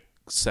 graphic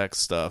sex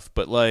stuff,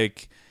 but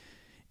like,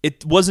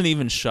 it wasn't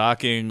even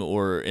shocking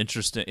or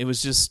interesting. It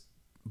was just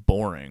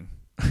boring.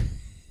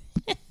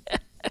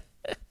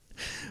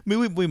 I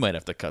mean, we might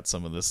have to cut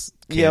some of this.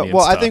 Canyons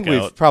I think talk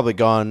out. we've probably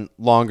gone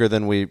longer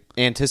than we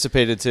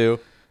anticipated to.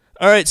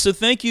 All right, so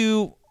thank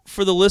you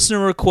for the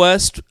listener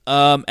request.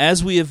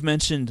 As we have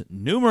mentioned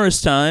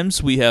numerous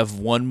times, we have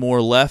one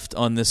more left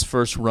on this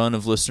first run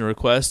of listener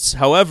requests.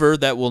 However,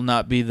 that will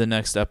not be the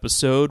next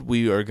episode.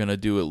 We are going to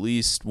do at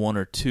least one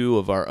or two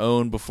of our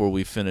own before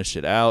we finish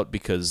it out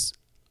because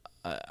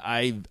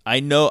I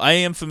know I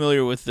am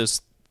familiar with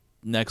this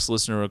next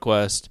listener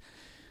request.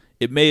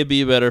 It may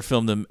be a better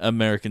film than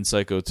American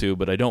Psycho 2,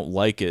 but I don't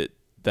like it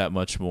that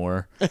much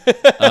more.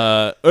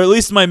 Or at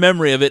least my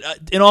memory of it.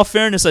 In all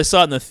fairness, I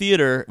saw it in the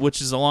theater, which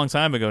is a long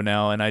time ago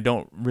now, and I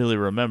don't really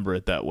remember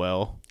it that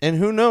well. And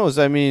who knows?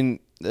 I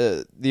mean,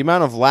 the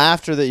amount of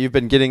laughter that you've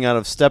been getting out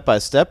of Step by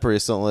Step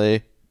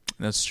recently.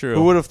 That's true.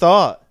 Who would have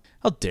thought?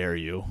 How dare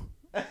you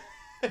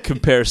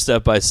compare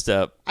Step by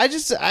Step?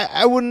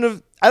 I wouldn't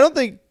have. I don't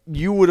think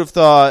you would have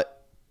thought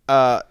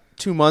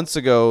 2 months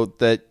ago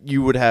that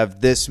you would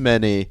have this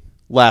many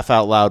laugh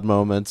out loud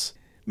moments.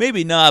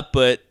 Maybe not,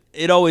 but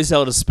it always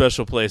held a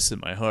special place in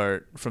my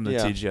heart from the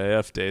Yeah.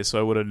 TGIF days, so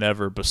I would have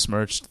never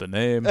besmirched the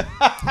name.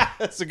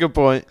 That's a good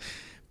point.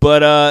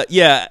 But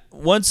yeah,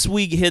 once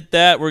we hit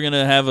that, we're going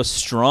to have a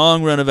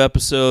strong run of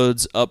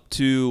episodes up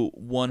to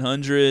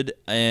 100,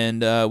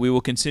 and we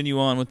will continue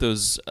on with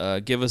those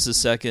Give Us a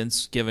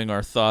Seconds, giving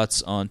our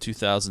thoughts on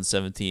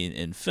 2017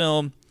 in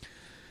film.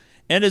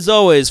 And as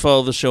always,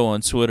 follow the show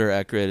on Twitter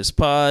at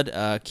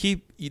GreatestPod.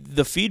 Keep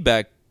the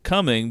feedback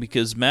coming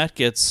because Matt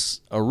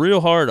gets a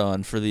real hard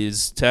on for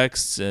these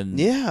texts and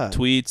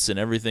tweets and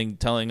everything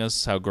telling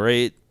us how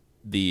great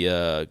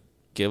the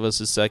Give Us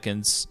a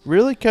Seconds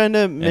really kind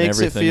of makes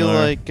it feel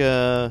like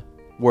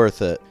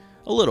worth it.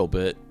 A little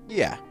bit.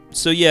 Yeah.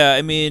 So yeah,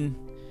 I mean,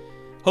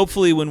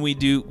 hopefully when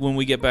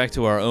we get back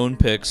to our own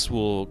picks,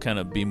 we'll kind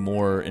of be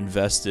more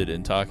invested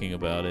in talking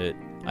about it.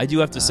 I do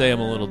have to say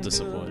I'm a little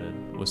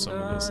disappointed with some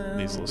of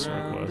these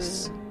listener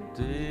requests.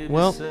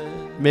 Well,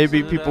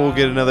 maybe people will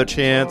get another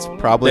chance.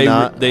 Probably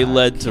not. They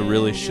led to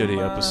really shitty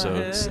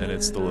episodes, and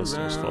it's the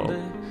listener's fault.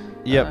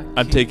 Yep.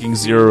 I'm taking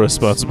zero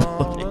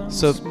responsibility.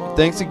 So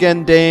thanks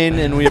again, Dane,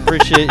 and we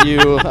appreciate you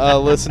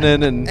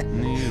listening and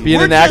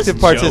being an active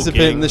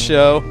participant in the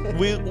show.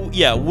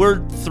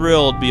 We're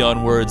thrilled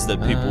beyond words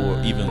that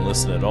people even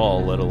listen at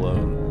all, let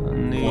alone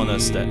want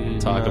us to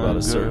talk about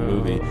a certain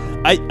movie.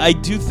 I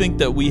do think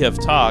that we have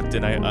talked,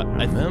 and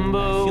I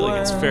feel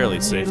like it's fairly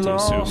safe to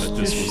assume that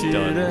this was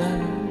done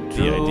with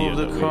the idea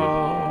that we would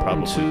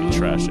probably be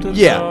trashing.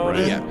 Yeah,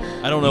 right? yeah.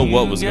 I don't know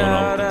what was going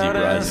on with the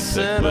Deep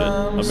Rising pick,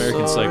 but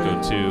American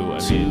Psycho 2,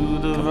 I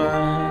mean,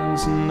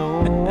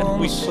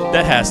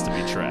 that has to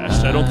be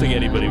trashed. I don't think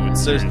anybody would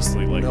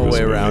seriously like no this way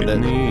movie. around it.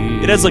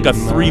 It has like a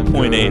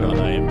 3.8 on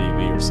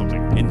IMDb or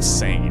something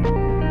insane.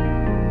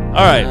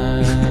 All right.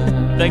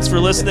 Thanks for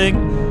listening,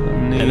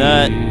 and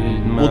that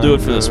will do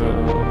it for this one.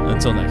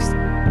 Until next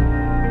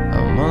time.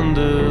 I'm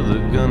under the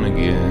gun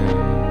again.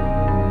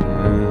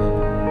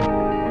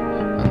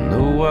 I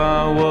know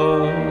I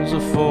was a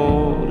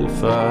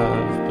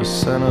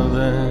 45% of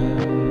them.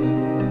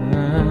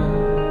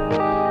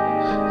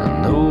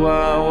 I know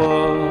I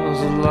was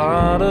a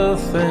lot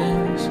of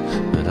things,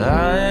 but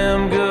I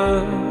am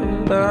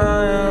good,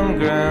 I am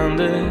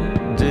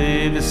grounded.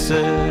 David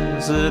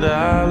says that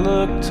I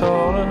look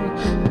taller,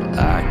 but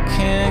I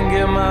can't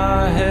get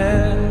my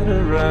head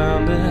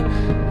around it.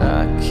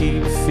 I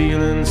keep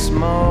feeling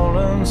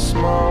smaller and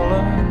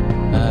smaller.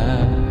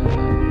 I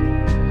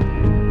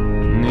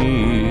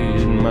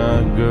need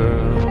my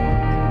girl.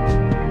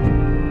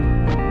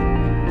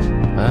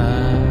 I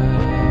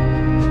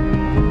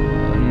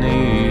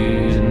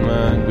need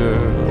my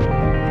girl.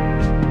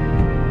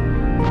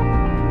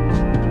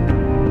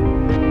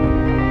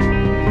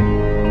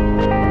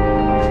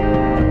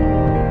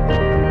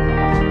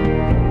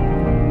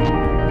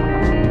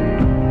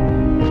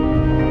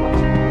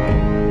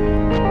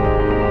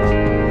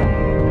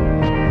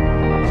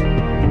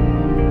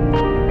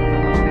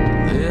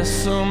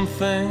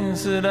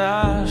 Things that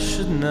I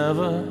should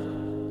never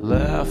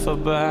laugh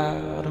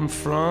about in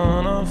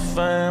front of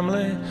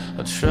family.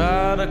 I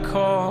try to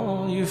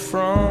call you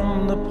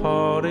from the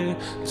party.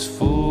 It's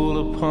full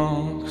of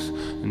punks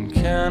and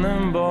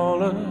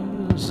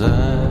cannonballers.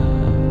 I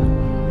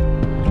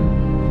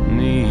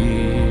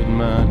need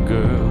my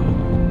girl.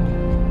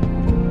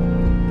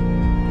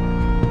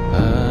 I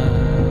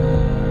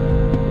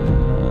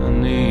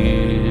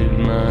need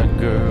my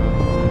girl.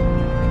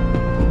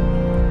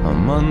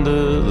 I'm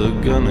under the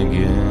gun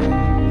again.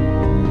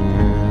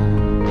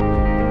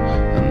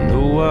 I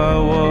know I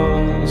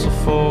was a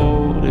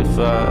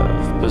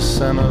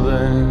 45% of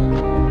them.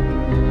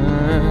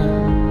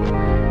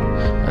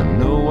 I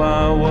know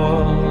I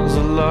was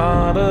a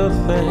lot of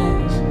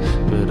things,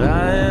 but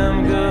I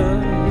am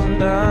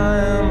good, I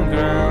am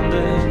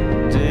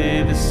grounded.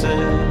 David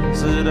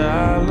says that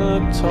I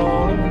look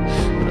taller,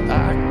 but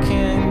I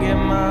can't get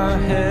my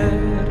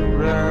head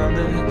around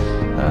it.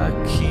 I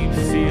keep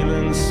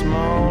feeling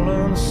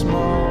smaller and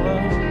smaller.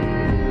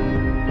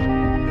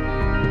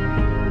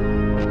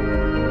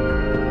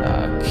 I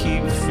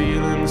keep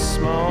feeling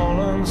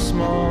smaller and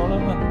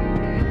smaller.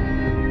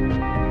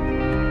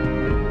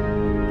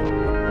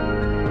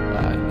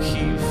 I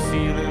keep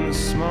feeling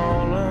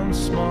smaller and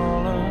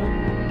smaller.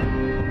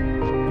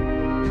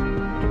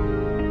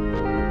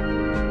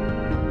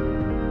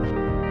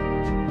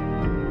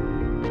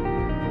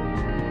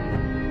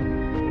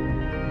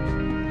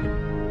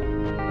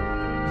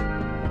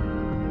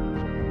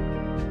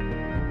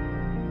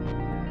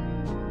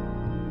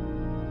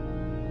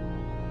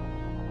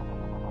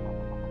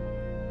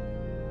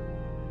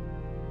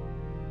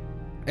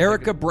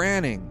 Erica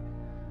Branning,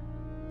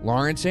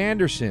 Lawrence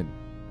Anderson,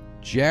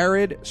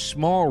 Jared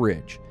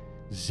Smallridge,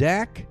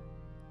 Zach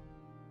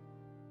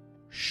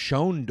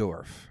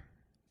Schoendorf,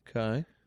 Okay.